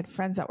 Like I had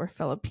friends that were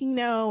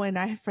Filipino and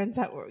I had friends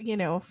that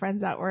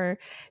were,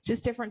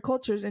 just different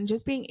cultures, and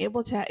just being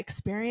able to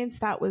experience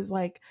that was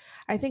like,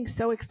 I think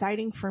so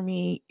exciting for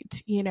me,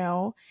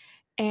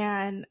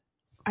 and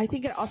I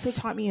think it also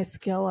taught me a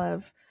skill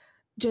of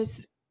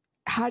just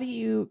how do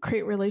you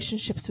create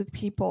relationships with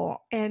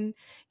people. And,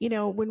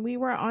 when we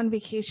were on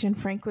vacation,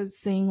 Frank was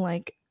saying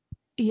like,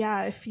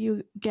 yeah, if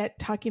you get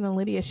talking to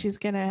Lydia, she's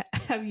going to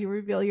have you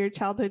reveal your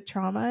childhood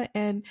trauma.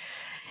 And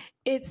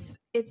it's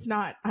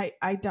not, I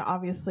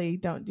obviously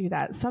don't do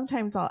that.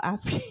 Sometimes I'll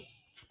ask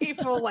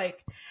people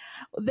like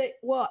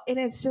and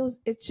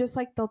it's just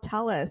like, they'll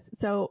tell us.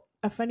 So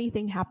a funny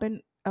thing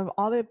happened of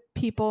all the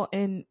people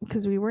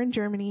because we were in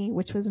Germany,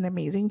 which was an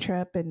amazing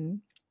trip.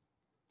 And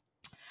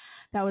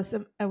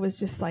it was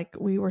just like,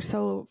 we were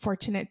so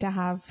fortunate to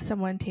have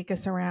someone take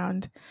us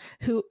around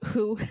who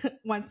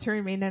wants to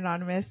remain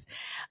anonymous.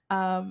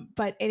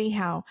 But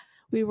anyhow,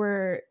 we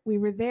were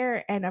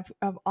there, and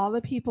of all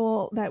the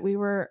people that we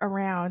were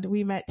around,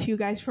 we met two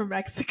guys from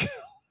Mexico.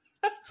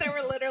 They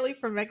were literally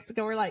from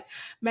Mexico. We're like,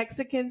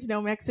 Mexicans,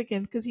 no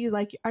Mexicans. Cause he's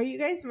like, are you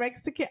guys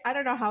Mexican? I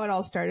don't know how it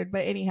all started,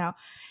 but anyhow,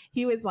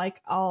 he was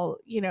like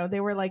they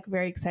were like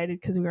very excited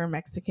because we were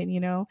Mexican,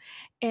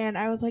 and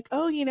I was like,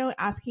 oh,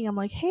 asking him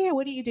like, hey,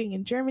 what are you doing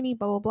in Germany?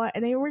 Blah, blah, blah.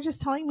 And they were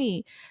just telling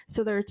me.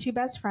 So there were two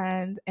best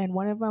friends, and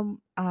one of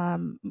them,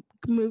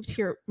 moved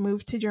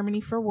to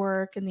Germany for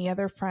work. And the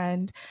other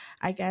friend,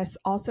 I guess,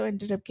 also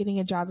ended up getting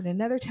a job in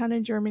another town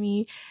in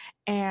Germany.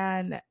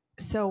 And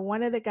so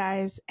one of the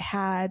guys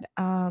had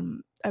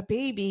a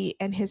baby,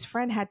 and his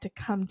friend had to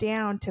come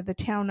down to the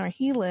town where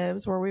he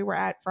lives, where we were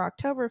at for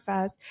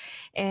Oktoberfest.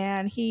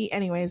 And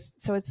anyways,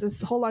 so it's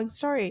this whole long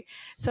story.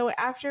 So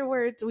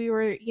afterwards, we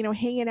were,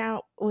 hanging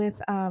out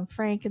with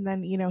Frank, and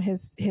then,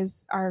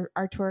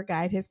 our tour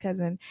guide, his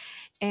cousin.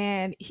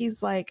 And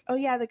he's like, oh,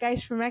 yeah, the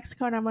guy's from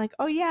Mexico. And I'm like,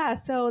 oh, yeah.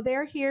 So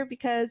they're here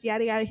because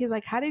yada, yada. He's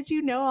like, how did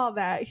you know all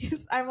that?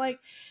 I'm like,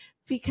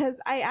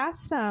 because I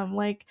asked them,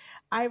 like,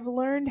 I've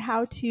learned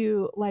how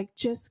to like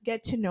just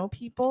get to know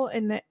people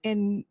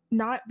and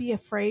not be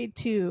afraid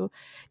to,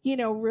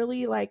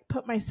 really like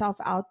put myself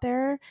out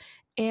there.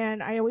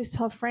 And I always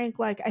tell Frank,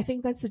 like, I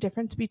think that's the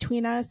difference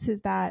between us,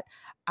 is that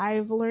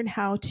I've learned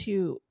how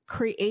to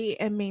create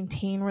and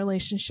maintain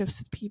relationships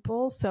with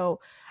people.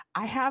 So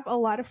I have a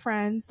lot of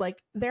friends,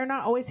 like, they're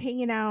not always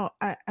hanging out.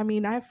 I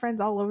mean, I have friends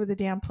all over the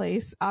damn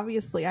place.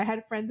 Obviously, I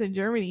had friends in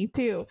Germany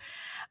too.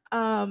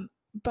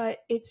 But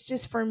it's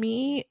just, for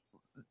me,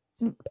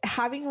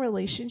 having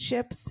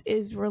relationships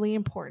is really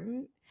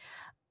important,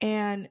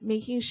 and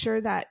making sure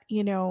that,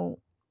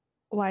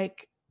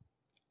 like,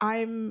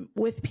 I'm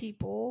with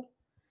people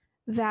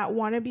that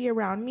want to be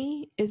around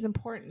me is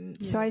important.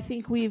 Yeah. So I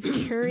think we've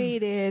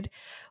curated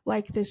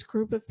like this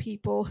group of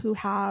people who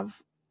have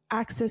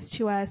access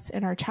to us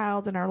and our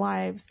child in our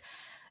lives.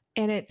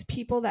 And it's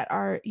people that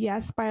are,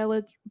 yes,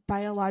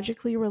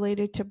 biologically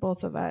related to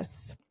both of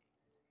us,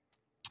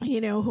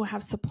 who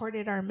have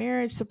supported our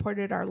marriage,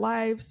 supported our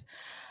lives.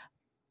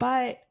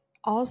 But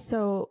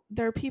also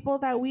there are people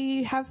that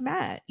we have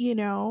met,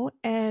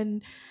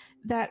 and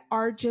that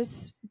are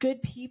just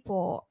good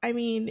people. I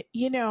mean,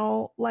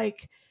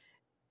 like,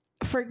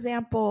 for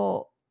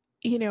example,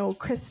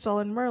 Crystal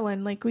and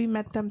Merlin, like, we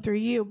met them through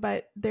you,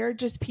 but they're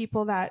just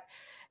people that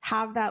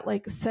have that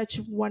like such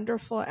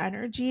wonderful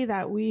energy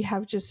that we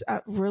have just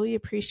really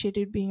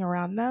appreciated being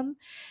around them.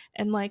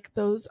 And like,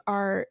 those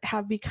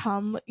have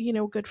become,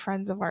 good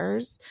friends of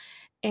ours.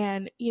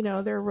 And,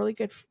 they're really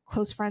good,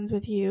 close friends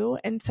with you.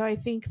 And so I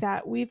think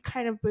that we've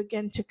kind of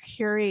begun to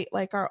curate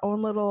like our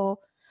own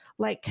little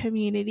like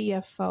community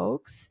of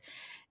folks.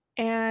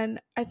 And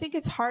I think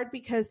it's hard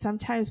because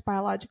sometimes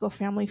biological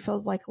family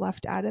feels like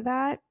left out of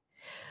that.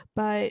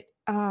 But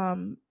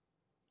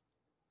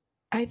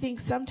I think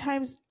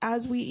sometimes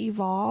as we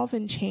evolve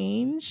and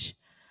change,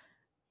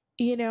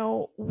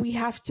 we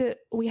have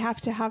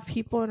to have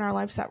people in our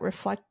lives that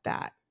reflect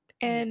that.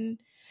 And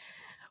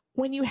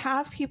when you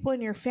have people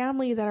in your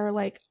family that are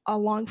like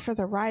along for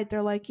the ride,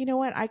 they're like, you know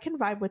what, I can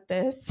vibe with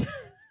this.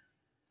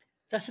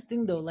 That's the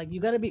thing though. Like, you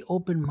got to be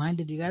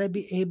open-minded. You got to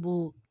be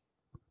able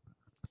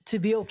to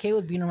be okay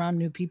with being around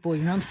new people.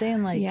 You know what I'm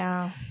saying? Like,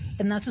 yeah.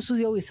 And that's what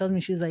Susie always tells me.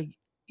 She's like,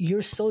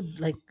 you're so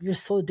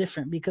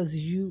different because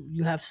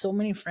you have so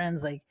many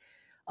friends. Like,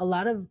 a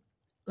lot of,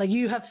 like,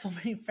 you have so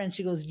many friends.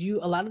 She goes,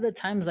 a lot of the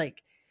times,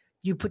 like,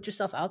 you put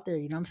yourself out there.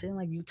 You know what I'm saying?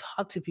 Like, you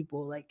talk to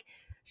people. Like,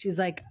 she's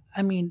like,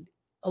 I mean,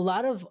 a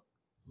lot of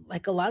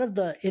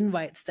the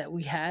invites that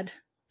we had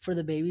for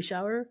the baby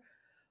shower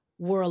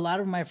were a lot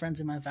of my friends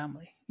in my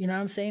family. You know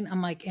what I'm saying?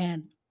 I'm like,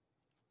 and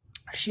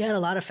she had a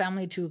lot of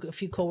family too, a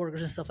few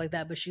coworkers and stuff like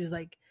that. But she's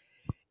like,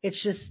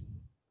 it's just,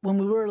 when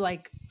we were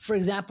like, for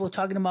example,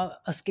 talking about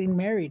us getting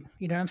married,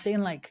 you know what I'm saying?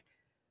 Like,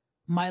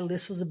 my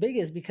list was the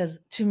biggest because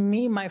to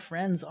me, my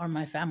friends are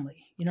my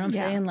family. You know what I'm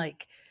saying?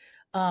 Like,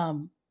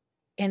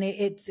 and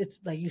it's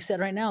like you said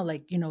right now,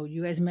 like,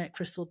 you guys met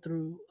Crystal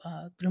through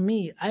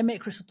me. I met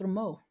Crystal through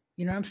Mo.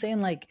 You know what I'm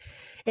saying? Like,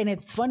 and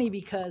it's funny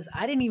because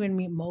I didn't even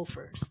meet Mo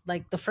first.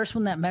 Like, the first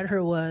one that met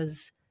her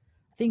was,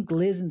 I think,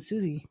 Liz and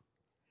Susie.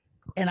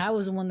 And I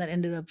was the one that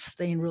ended up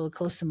staying really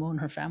close to Mo and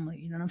her family.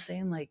 You know what I'm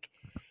saying? Like,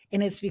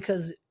 and it's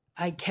because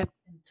I kept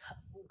in touch.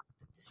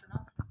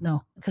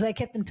 No, because I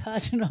kept in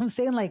touch. You know what I'm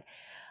saying? Like,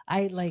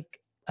 I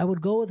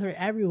would go with her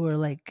everywhere.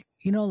 Like,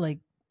 like,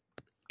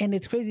 and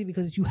it's crazy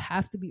because you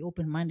have to be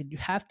open minded. You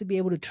have to be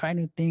able to try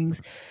new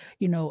things.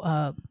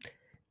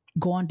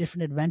 Go on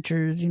different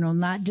adventures.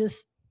 Not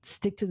just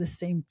stick to the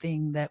same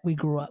thing that we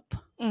grew up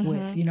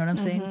with. You know what I'm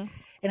saying?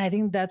 And I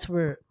think that's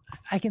where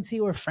I can see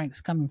where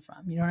Frank's coming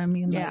from. You know what I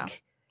mean? Yeah.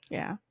 Like,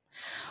 yeah.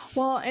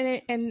 Well,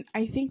 and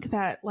I think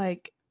that,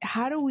 like,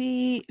 how do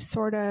we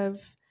sort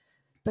of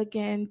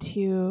begin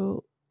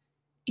to,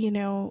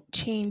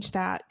 change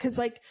that? Because,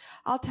 like,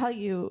 I'll tell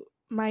you,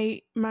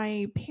 my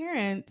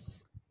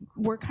parents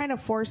were kind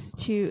of forced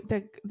to,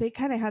 they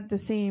kind of had the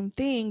same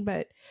thing,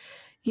 but,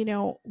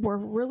 were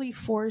really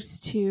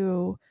forced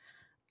to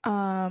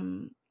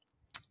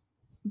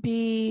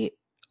be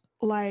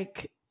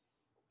like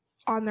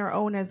on their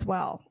own as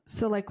well.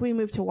 So like, we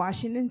moved to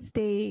Washington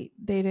State.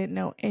 They didn't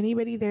know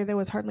anybody there. There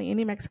was hardly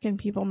any Mexican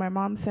people. My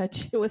mom said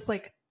it was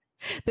like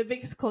the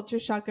biggest culture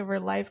shock of her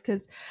life.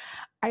 Because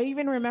I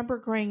even remember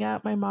growing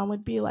up, my mom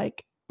would be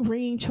like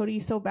bringing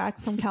chorizo back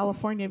from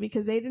California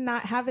because they did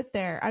not have it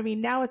there. I mean,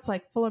 now it's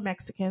like full of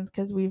Mexicans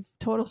because we've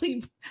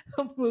totally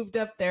moved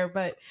up there.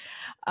 But,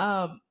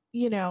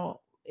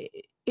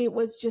 it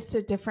was just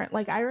a different,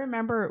 like, I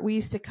remember we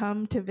used to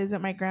come to visit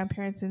my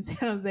grandparents in San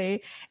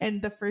Jose,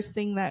 and the first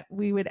thing that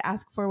we would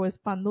ask for was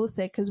pan dulce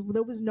because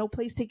there was no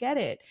place to get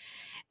it.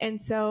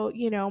 And so,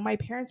 my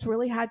parents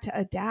really had to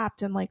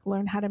adapt and like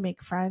learn how to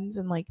make friends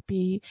and like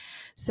be,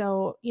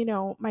 so,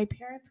 my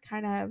parents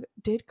kind of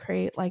did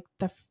create like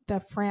the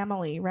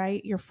family,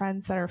 right? Your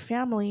friends that are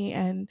family.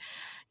 And,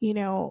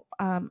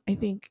 I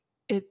think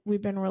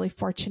we've been really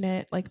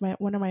fortunate. Like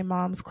one of my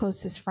mom's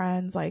closest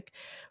friends, like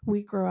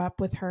we grew up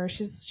with her.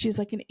 She's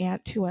like an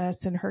aunt to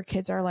us, and her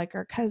kids are like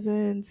our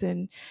cousins.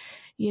 And,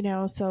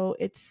 so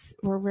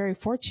we're very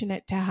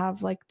fortunate to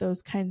have like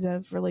those kinds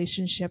of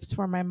relationships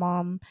where my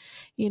mom,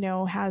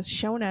 has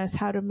shown us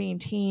how to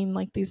maintain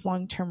like these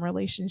long-term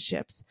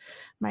relationships.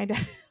 My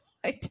dad,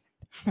 my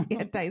dad's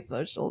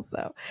antisocial.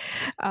 So,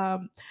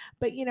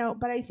 but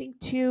I think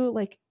too,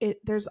 like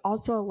there's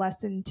also a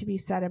lesson to be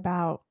said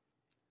about,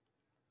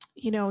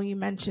 you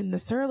mentioned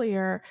this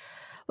earlier,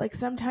 like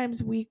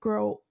sometimes we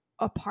grow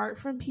apart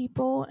from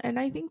people, and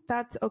I think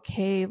that's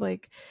okay.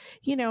 Like,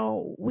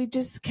 we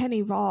just can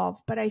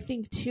evolve. But I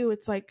think too,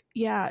 it's like,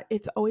 yeah,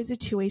 it's always a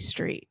two-way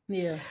street.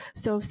 Yeah.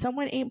 So if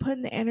someone ain't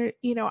putting the energy,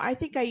 I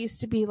think I used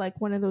to be like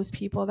one of those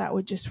people that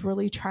would just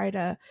really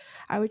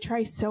I would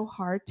try so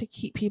hard to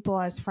keep people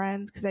as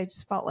friends because I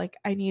just felt like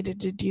I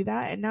needed to do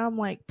that. And now I'm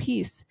like,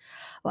 peace.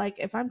 Like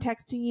if I'm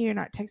texting you, you're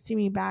not texting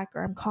me back,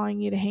 or I'm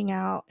calling you to hang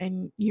out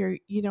and you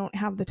don't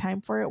have the time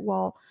for it.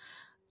 Well,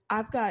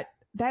 I've got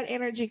that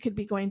energy could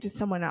be going to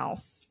someone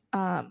else.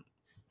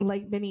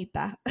 Like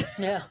Benita.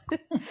 Yeah.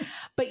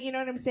 But you know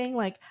what I'm saying?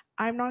 Like,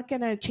 I'm not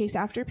going to chase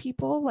after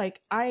people. Like,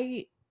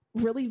 I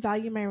really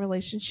value my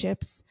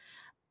relationships.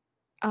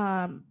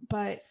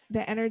 But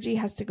the energy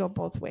has to go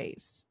both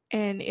ways.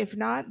 And if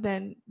not,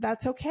 then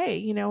that's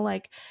okay.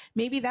 Like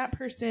maybe that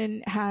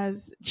person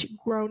has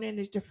grown in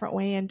a different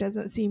way and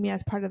doesn't see me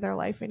as part of their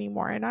life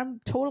anymore. And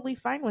I'm totally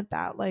fine with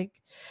that.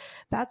 Like,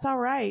 that's all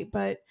right.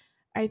 But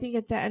I think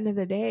at the end of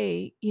the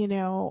day,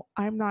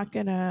 I'm not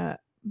going to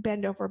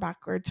bend over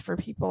backwards for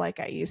people like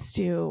I used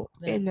to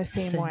in the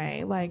same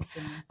way. Like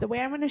the way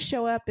I'm going to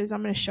show up is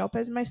I'm going to show up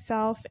as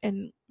myself,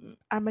 and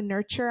I'm a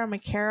nurturer. I'm a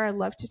carer. I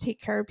love to take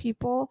care of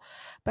people,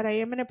 but I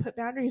am going to put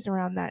boundaries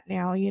around that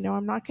now.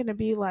 I'm not going to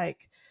be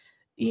like,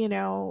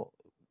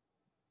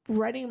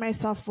 running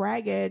myself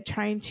ragged,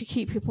 trying to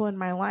keep people in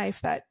my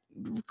life that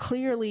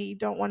clearly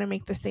don't want to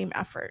make the same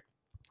effort.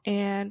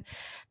 And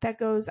that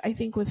goes, I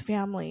think, with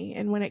family.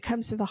 And when it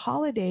comes to the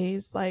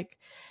holidays, like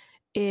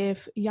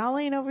if y'all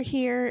ain't over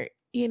here,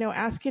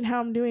 asking how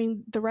I'm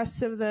doing the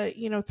rest of the,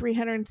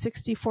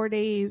 364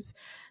 days,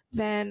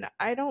 then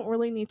I don't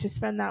really need to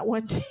spend that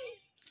one day.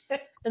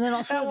 And then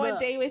also one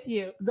day with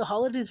you. The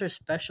holidays are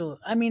special.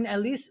 I mean,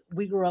 at least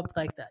we grew up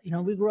like that.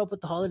 We grew up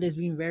with the holidays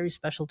being very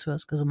special to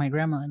us because of my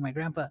grandma and my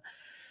grandpa.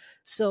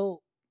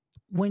 So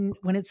when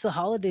it's the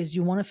holidays,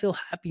 you want to feel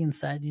happy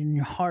inside in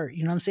your heart.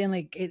 You know what I'm saying?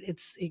 Like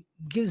it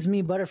gives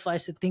me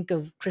butterflies to think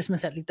of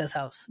Christmas at Lita's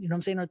house. You know what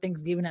I'm saying? Or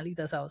Thanksgiving at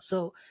Lita's house.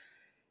 So,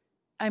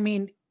 I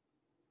mean,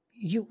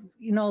 you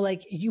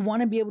like you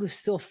want to be able to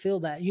still feel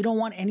that. You don't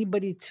want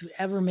anybody to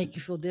ever make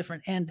you feel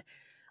different. And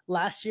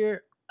last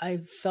year I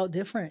felt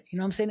different, you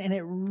know what I'm saying? And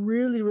it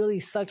really,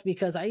 really sucked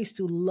because I used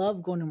to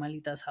love going to my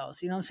Lita's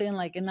house. You know what I'm saying?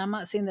 Like, and I'm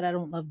not saying that I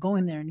don't love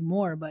going there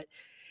anymore, but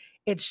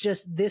it's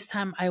just this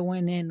time I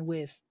went in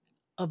with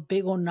a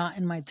big old knot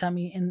in my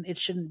tummy, and it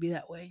shouldn't be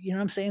that way. You know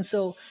what I'm saying?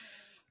 So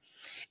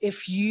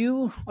if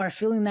you are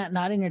feeling that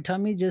knot in your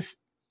tummy, just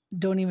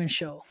don't even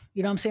show.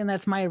 You know what I'm saying?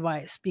 That's my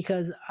advice,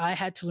 because I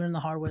had to learn the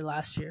hard way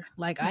last year.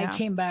 Like I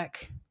came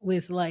back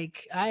with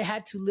like, I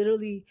had to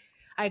literally,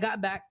 I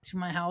got back to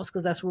my house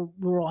because that's where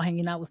we were all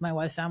hanging out with my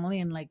wife's family.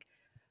 And like,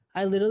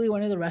 I literally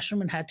went to the restroom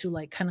and had to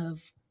like kind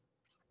of,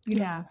 you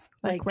know,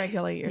 like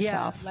regulate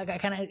yourself. Yeah, like I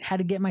kind of had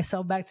to get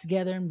myself back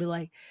together and be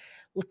like,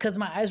 because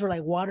my eyes were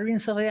like watery and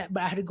stuff like that.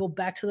 But I had to go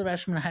back to the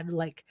restroom and I had to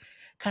like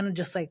kind of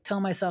just like tell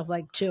myself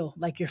like, chill,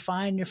 like you're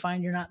fine,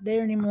 you're not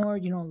there anymore.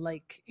 You know,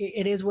 like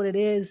it is what it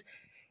is.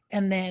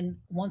 And then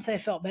once I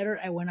felt better,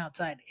 I went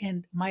outside.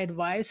 And my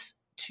advice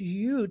to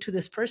you, to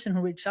this person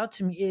who reached out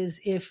to me, is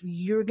if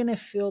you're going to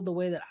feel the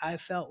way that I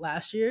felt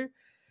last year,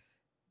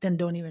 then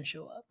don't even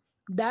show up.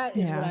 That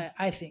is what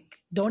I think.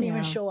 Don't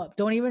even show up.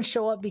 Don't even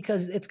show up,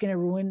 because it's going to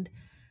ruin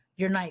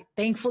your night.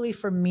 Thankfully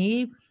for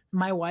me,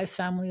 my wife's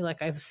family,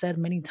 like I've said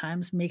many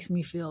times, makes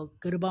me feel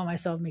good about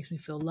myself, makes me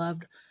feel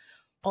loved.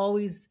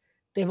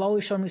 They've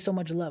always shown me so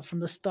much love from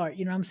the start.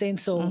 You know what I'm saying?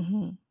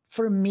 So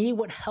for me,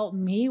 what helped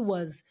me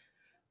was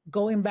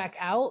going back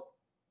out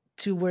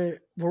to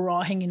where we're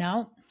all hanging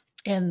out,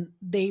 and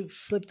they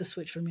flipped the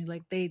switch for me.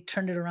 Like they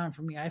turned it around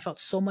for me. I felt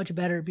so much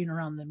better being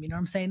around them. You know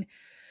what I'm saying?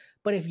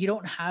 But if you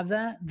don't have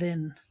that,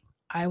 then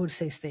I would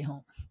say stay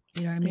home.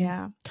 You know what I mean?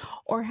 Yeah.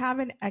 Or have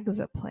an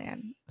exit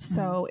plan.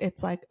 So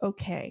it's like,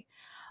 okay,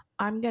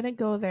 I'm going to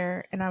go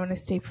there and I'm going to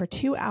stay for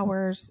 2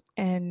 hours.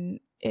 And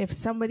if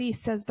somebody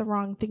says the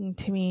wrong thing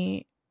to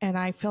me, and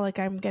I feel like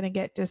I'm going to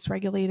get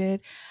dysregulated,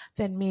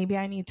 then maybe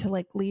I need to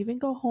like leave and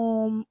go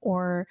home,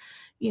 or,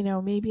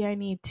 maybe I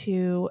need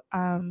to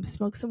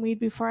smoke some weed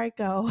before I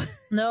go.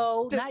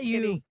 No, Just not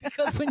kidding. you.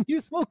 Because when you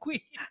smoke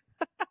weed,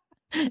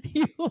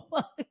 you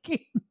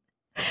fucking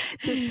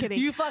Just kidding.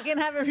 You fucking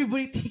have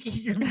everybody thinking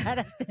you're mad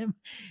at them.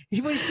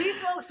 When she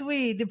smokes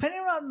weed,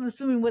 depending on, I'm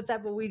assuming what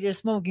type of weed you're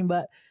smoking,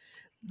 but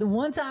the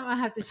one time I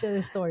have to share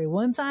this story.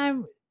 One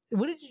time,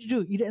 what did you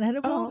do? You didn't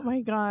edible? Oh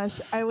my gosh.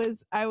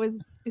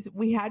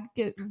 We had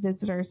get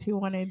visitors who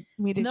wanted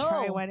me to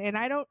try one. And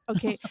I don't,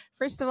 okay,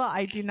 first of all,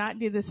 I do not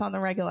do this on the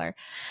regular,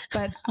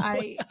 but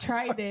I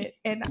tried it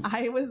and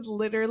I was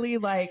literally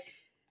like,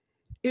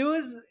 it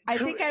was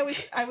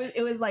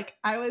like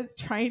I was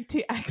trying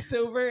to act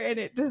sober and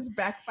it just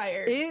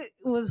backfired. It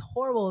was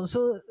horrible.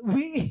 So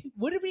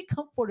what did we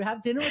come for? To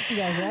have dinner with you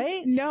guys,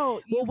 right?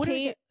 No, you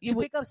came to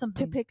pick up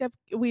something.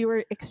 We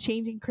were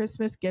exchanging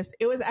Christmas gifts.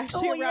 It was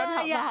actually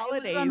around the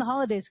holidays. It was around the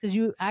holidays because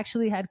you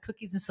actually had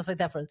cookies and stuff like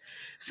that for us.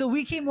 So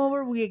we came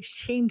over, we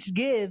exchanged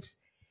gifts,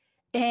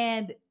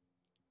 and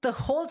the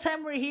whole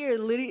time we're here,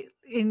 literally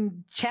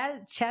in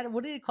chat,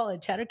 what do you call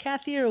it? Chatter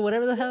Cathy or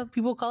whatever the hell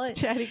people call it?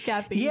 Chatty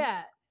Cathy.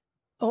 Yeah.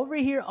 Over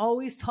here,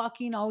 always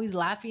talking, always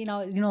laughing,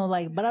 like,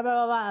 blah, blah,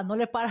 blah, blah, no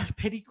le para el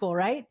perico,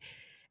 right?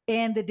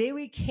 And the day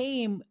we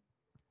came,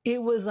 it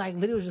was like,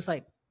 literally was just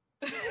like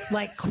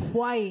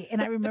quiet.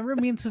 And I remember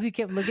me and Susie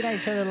kept looking at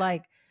each other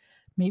like,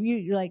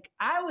 maybe, like,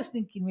 I was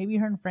thinking maybe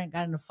her and Frank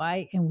got in a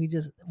fight and we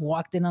just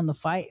walked in on the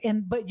fight.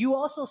 But you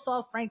also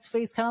saw Frank's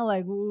face kind of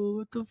like,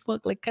 what the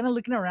fuck? Like, kind of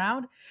looking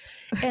around.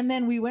 And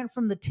then we went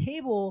from the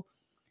table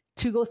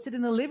to go sit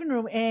in the living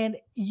room, and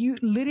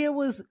Lydia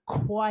was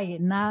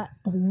quiet, not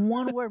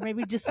one word,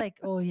 maybe just like,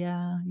 oh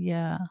yeah.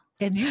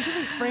 And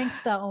usually Frank's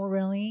the, oh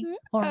really?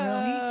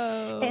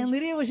 And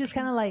Lydia was just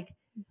kind of like,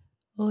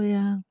 oh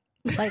yeah,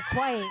 like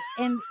quiet.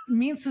 And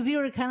me and Susie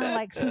were kind of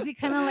like, Susie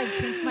kind of like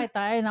pinched my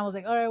thigh, and I was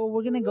like, all right, well,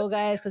 we're gonna go,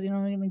 guys, because we're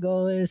gonna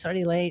go. It's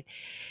already late.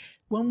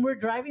 When we're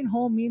driving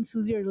home, me and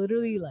Susie are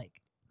literally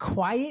like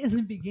quiet in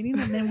the beginning,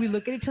 and then we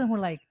look at each other and we're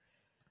like,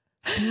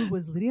 dude,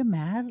 was Lydia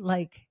mad?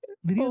 Like,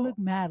 Lydia looked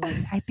mad. Like,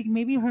 I think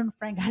maybe her and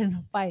Frank got in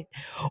a fight.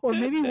 Or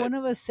maybe one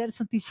of us said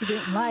something she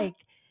didn't like.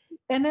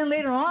 And then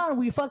later on,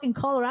 we fucking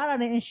call her out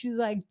on it, and she's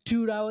like,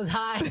 dude, I was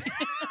high.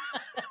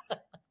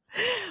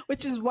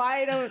 Which is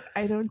why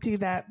I don't do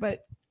that. But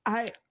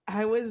I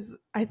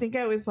think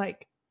I was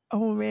like,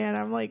 oh man,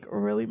 I'm like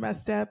really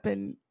messed up.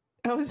 And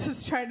I was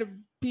just trying to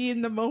be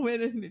in the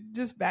moment, and it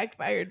just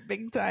backfired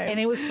big time. And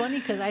it was funny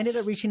because I ended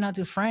up reaching out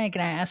to Frank,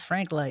 and I asked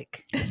Frank,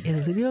 like,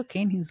 is Lydia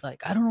okay? And he's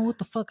like, I don't know what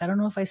the fuck. I don't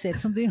know if I said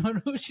something. I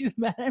don't know if she's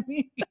mad at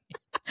me.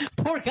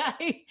 Poor guy.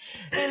 And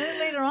then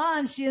later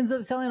on, she ends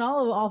up telling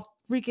all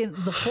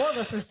freaking, the four of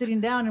us were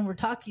sitting down and we're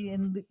talking,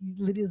 and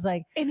Lydia's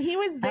like, and he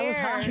was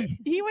there.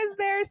 He was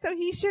there, so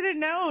he should have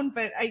known,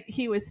 but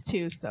he was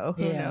too, so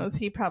who knows?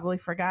 He probably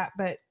forgot.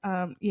 But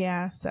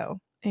yeah,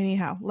 so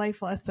anyhow,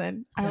 life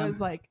lesson. I was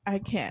like, I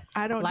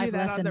don't do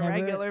that on the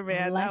regular,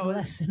 man. Life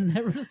lesson,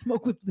 never to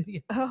smoke with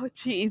Lydia. Oh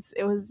geez,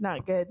 it was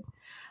not good.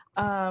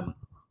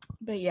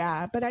 But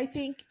yeah, but I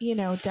think,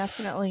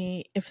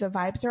 definitely if the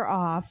vibes are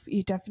off,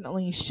 you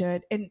definitely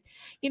should. And,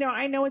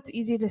 I know it's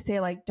easy to say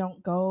like,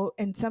 don't go.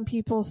 And some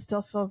people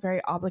still feel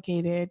very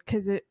obligated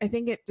because I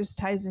think it just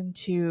ties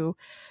into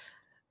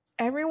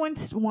everyone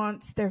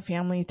wants their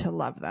family to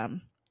love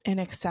them and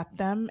accept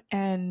them.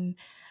 And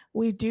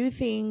we do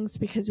things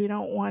because we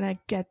don't want to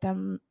get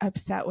them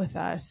upset with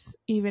us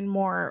even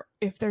more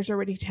if there's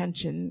already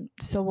tension.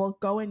 So we'll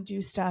go and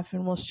do stuff,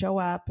 and we'll show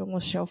up, and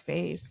we'll show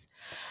face.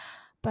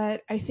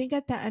 But I think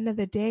at the end of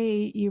the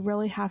day, you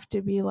really have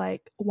to be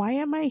like, why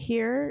am I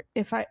here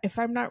if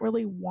I'm not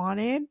really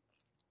wanted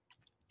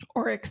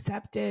or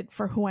accepted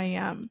for who I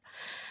am?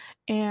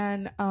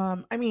 And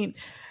I mean,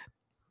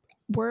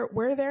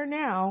 we're there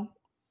now.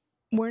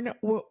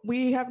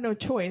 We have no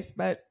choice,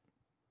 but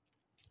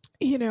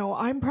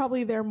I'm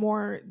probably there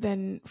more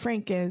than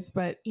Frank is.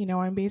 But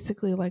I'm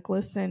basically like,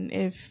 listen,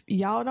 if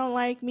y'all don't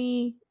like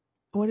me,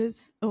 what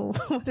does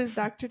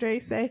Dr. Dre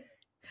say?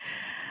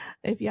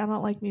 If y'all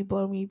don't like me,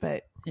 blow me.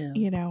 But,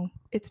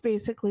 it's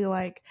basically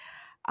like,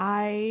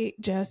 I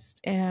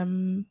just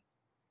am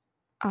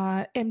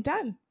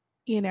done,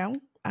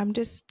 I'm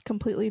just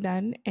completely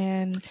done.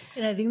 And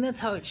I think that's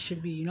how it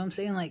should be. You know what I'm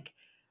saying? Like,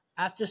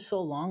 after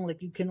so long,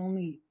 like,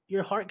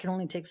 your heart can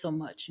only take so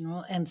much,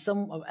 and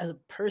as a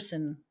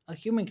person, a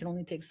human can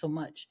only take so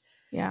much.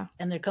 Yeah.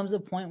 And there comes a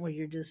point where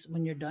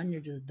when you're done,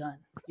 you're just done.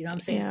 You know what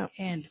I'm saying? Yeah.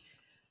 And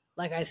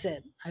like I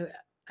said,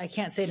 I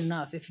can't say it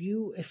enough. If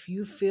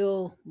you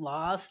feel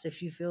lost,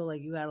 if you feel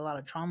like you got a lot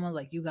of trauma,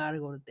 like, you got to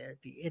go to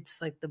therapy.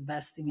 It's like the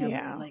best thing ever.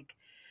 Yeah. Like,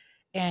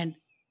 and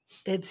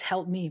it's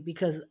helped me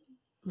because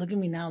look at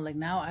me now. Like,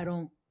 now I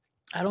don't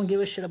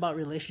give a shit about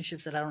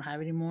relationships that I don't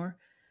have anymore,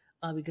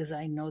 because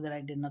I know that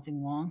I did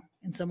nothing wrong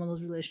in some of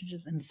those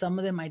relationships, and some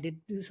of them I did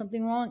do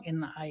something wrong,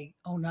 and I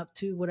own up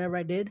to whatever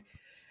I did.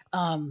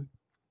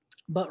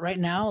 But right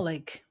now,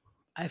 like,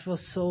 I feel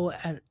so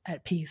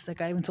at peace.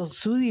 Like I even told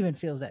Susie even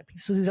feels at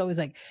peace. Susie's always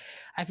like,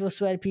 I feel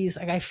so at peace.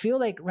 Like I feel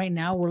like right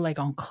now we're like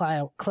on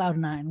cloud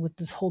nine with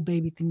this whole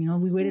baby thing. You know,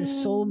 we waited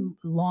so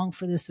long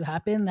for this to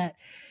happen that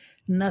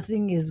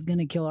nothing is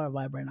gonna kill our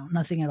vibe right now.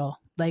 Nothing at all.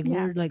 Like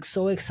we're like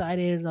so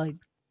excited, like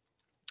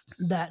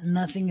that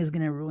nothing is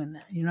gonna ruin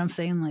that. You know what I'm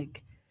saying?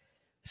 Like,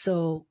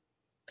 so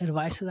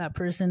advice to that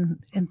person,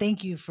 and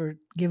thank you for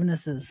giving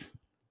us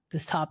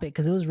this topic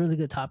because it was a really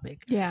good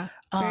topic. Yeah,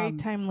 very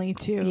timely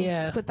too.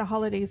 Yeah, with the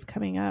holidays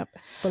coming up.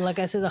 But like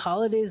I said, the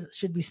holidays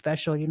should be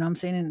special. You know what I'm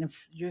saying? And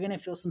if you're gonna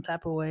feel some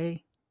type of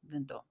way,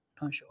 then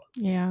don't show up.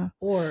 Yeah,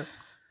 or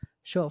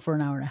show up for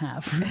an hour and a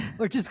half,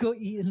 or just go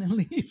eat and then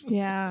leave.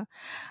 Yeah,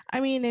 I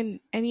mean,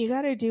 and you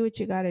got to do what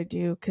you got to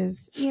do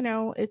because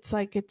it's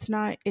like it's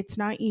not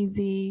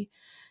easy.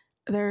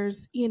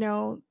 There's you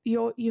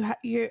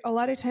a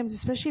lot of times,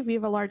 especially if you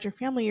have a larger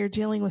family, you're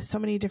dealing with so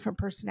many different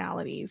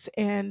personalities,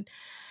 and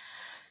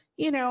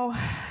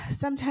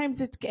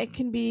sometimes it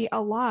can be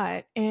a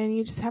lot, and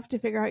you just have to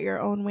figure out your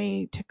own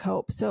way to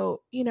cope.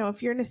 So,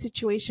 if you're in a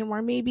situation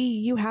where maybe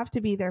you have to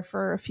be there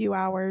for a few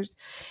hours,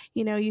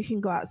 you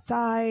can go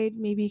outside,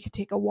 maybe you could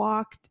take a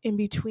walk in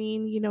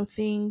between,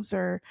 things,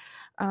 or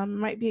it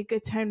might be a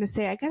good time to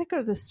say, I got to go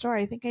to the store.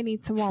 I think I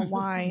need some more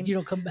wine. You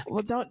don't come back.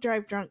 Well, don't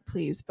drive drunk,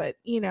 please. But,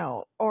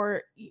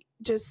 or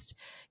just,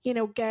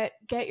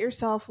 get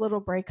yourself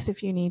little breaks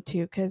if you need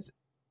to, because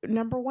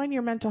number one,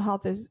 your mental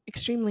health is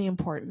extremely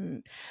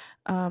important.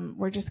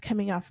 We're just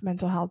coming off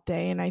Mental Health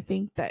Day, and I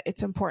think that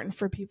it's important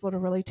for people to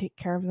really take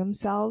care of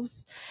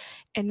themselves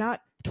and not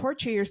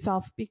torture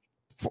yourself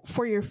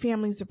for your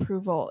family's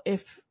approval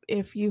if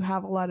you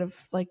have a lot of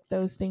like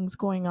those things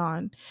going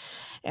on.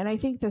 And I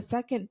think the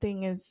second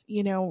thing is,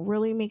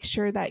 really make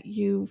sure that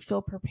you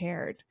feel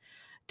prepared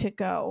to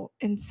go.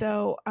 And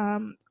so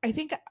I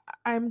think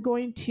I'm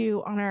going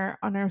to on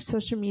our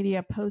social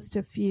media post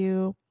a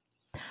few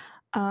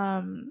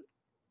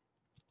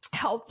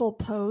helpful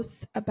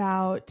posts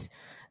about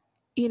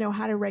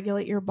how to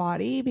regulate your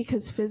body,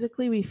 because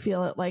physically we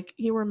feel it. Like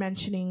you were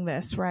mentioning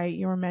this, right?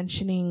 You were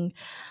mentioning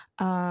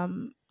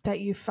that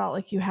you felt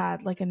like you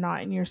had like a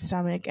knot in your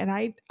stomach, and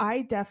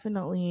I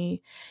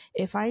definitely,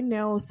 if I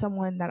know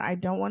someone that I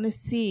don't want to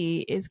see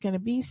is going to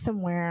be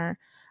somewhere,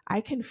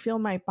 I can feel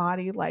my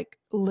body like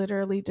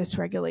literally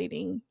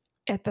dysregulating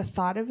at the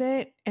thought of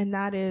it. And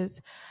that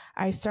is,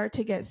 I start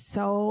to get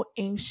so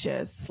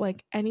anxious,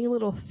 like any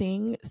little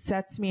thing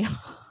sets me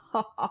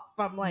off.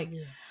 I'm like,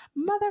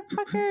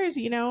 motherfuckers,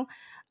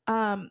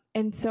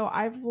 and so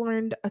I've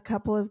learned a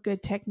couple of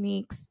good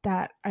techniques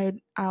that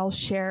I'll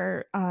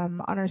share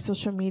on our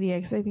social media,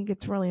 because I think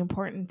it's really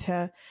important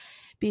to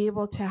be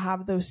able to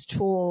have those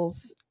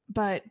tools.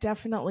 But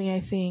definitely, I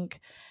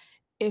think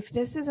if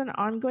this is an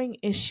ongoing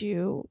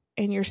issue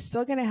and you're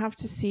still going to have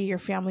to see your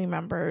family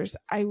members,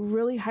 I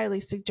really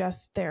highly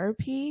suggest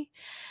therapy.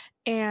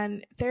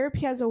 And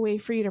therapy has a way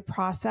for you to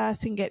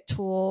process and get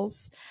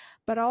tools,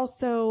 but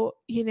also,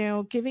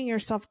 giving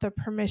yourself the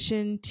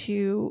permission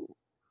to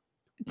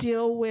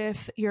deal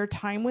with your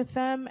time with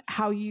them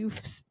how you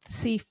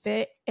see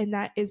fit, and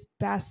that is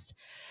best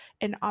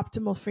and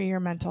optimal for your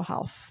mental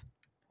health.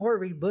 Or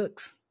read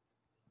books,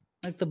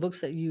 like the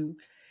books that you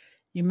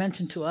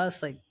mentioned to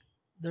us. Like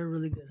they're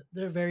really good.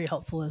 They're very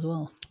helpful as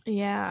well.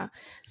 Yeah.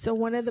 So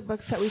one of the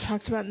books that we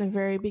talked about in the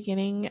very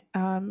beginning,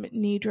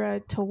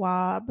 Nidra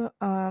Tawwab,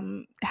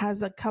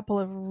 has a couple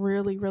of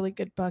really, really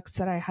good books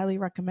that I highly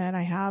recommend.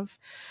 I have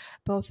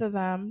both of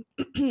them,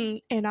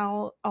 and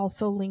I'll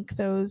also link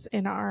those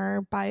in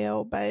our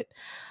bio. But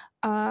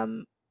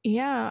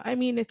yeah, I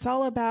mean, it's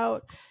all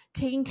about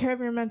taking care of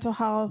your mental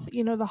health.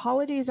 The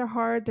holidays are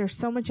hard. There's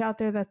so much out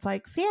there that's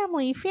like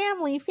family,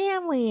 family,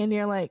 family. And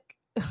you're like,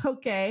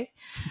 okay.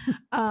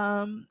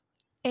 And,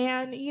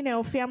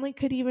 family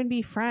could even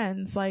be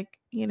friends. Like,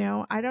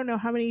 I don't know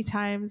how many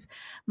times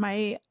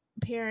my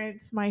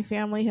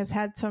family has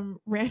had some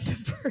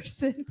random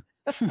person,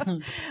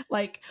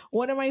 like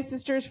one of my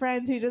sister's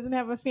friends who doesn't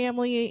have a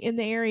family in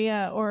the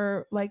area,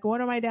 or like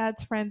one of my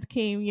dad's friends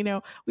came.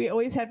 We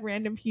always had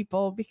random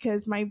people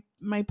because my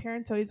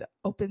parents always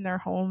opened their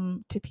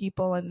home to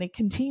people, and they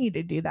continue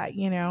to do that,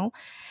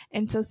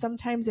 And so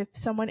sometimes if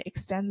someone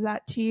extends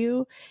that to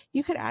you,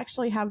 you could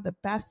actually have the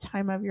best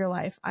time of your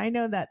life. I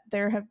know that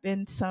there have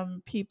been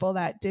some people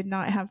that did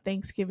not have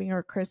Thanksgiving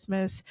or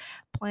Christmas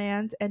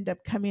plans end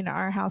up coming to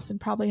our house and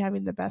probably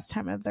having the best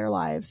time of their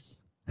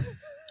lives.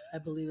 I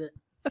believe it.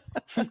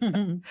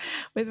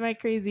 With my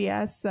crazy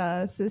ass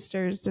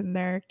sisters and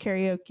their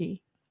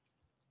karaoke.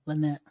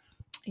 Lynette.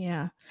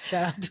 Yeah.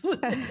 Shout out to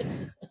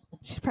Lynette.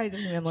 She probably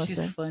doesn't even listen.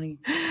 She's funny.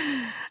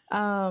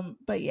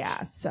 But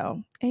yeah,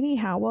 so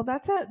anyhow, well,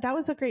 that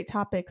was a great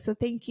topic. So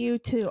thank you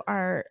to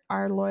our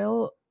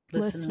loyal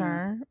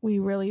listener. We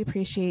really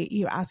appreciate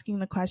you asking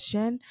the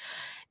question.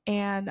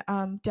 And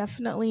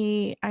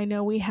definitely, I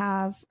know we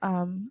have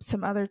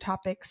some other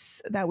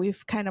topics that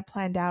we've kind of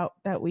planned out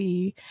that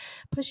we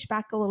pushed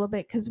back a little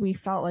bit because we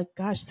felt like,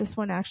 gosh, this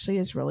one actually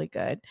is really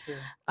good.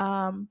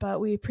 Yeah. But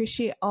we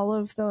appreciate all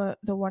of the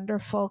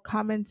wonderful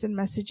comments and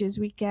messages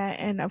we get.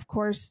 And of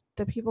course,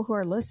 the people who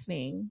are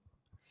listening.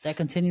 That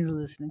continue to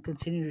listen and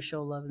continue to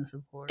show love and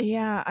support.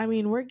 Yeah, I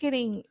mean, we're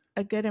getting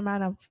a good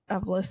amount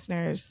of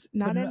listeners,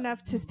 not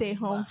enough to stay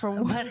home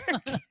from work.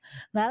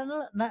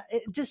 not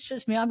it just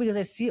trips me out because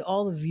I see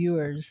all the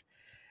viewers,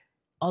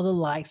 all the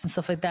likes and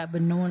stuff like that,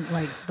 but no one,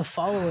 like the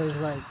followers,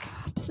 like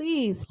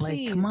please,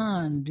 come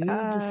on,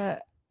 dude,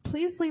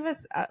 please leave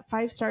us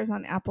 5 stars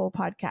on Apple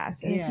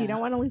Podcasts. And if you don't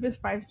want to leave us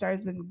 5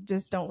 stars, then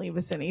just don't leave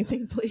us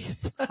anything,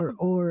 please.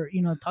 or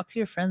talk to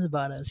your friends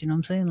about us. You know what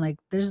I'm saying? Like,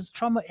 there's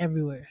trauma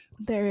everywhere.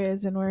 There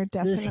is, and we're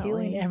definitely there's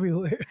healing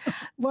everywhere.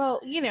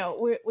 Well,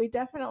 we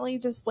definitely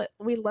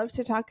we love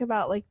to talk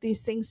about like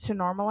these things to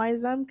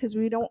normalize them because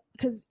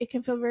it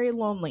can feel very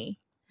lonely.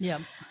 Yeah.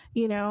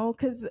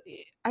 Because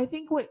I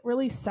think what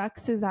really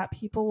sucks is that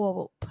people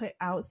will put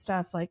out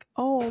stuff like,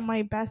 oh,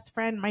 my best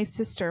friend, my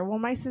sister. Well,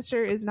 my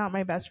sister is not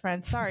my best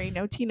friend. Sorry,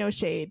 no tea, no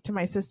shade to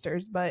my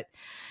sisters. But,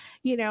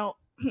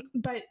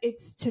 but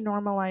it's to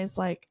normalize,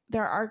 like,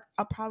 there are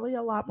probably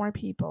a lot more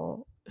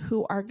people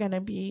who are going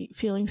to be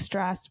feeling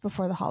stressed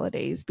before the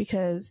holidays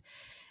because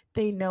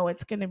they know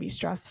it's going to be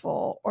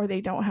stressful or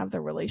they don't have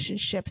the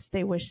relationships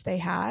they wish they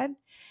had.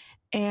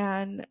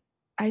 And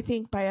I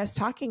think by us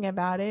talking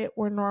about it,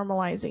 we're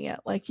normalizing it.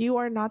 Like, you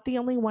are not the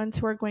only ones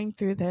who are going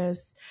through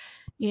this,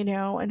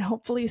 and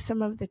hopefully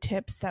some of the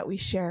tips that we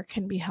share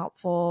can be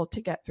helpful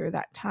to get through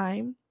that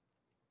time.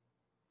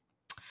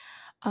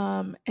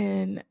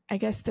 And I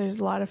guess there's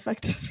a lot of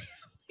fucked up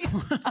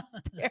families out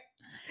there.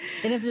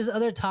 And if there's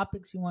other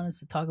topics you want us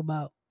to talk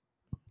about,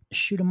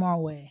 shoot them our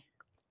way.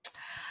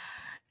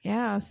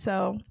 Yeah.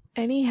 So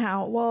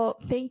anyhow, well,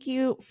 thank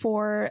you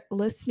for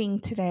listening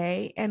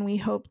today. And we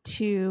hope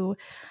to,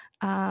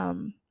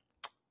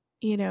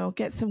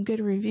 get some good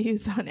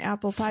reviews on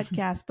Apple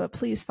Podcasts, but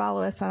please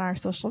follow us on our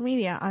social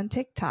media, on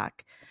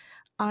TikTok,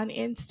 on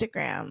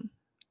Instagram,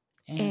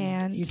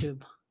 and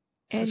YouTube.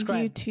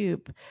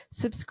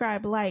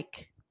 Subscribe,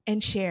 like,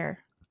 and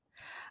share.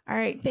 All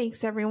right.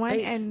 Thanks, everyone.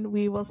 Peace. And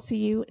we will see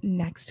you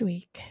next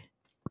week.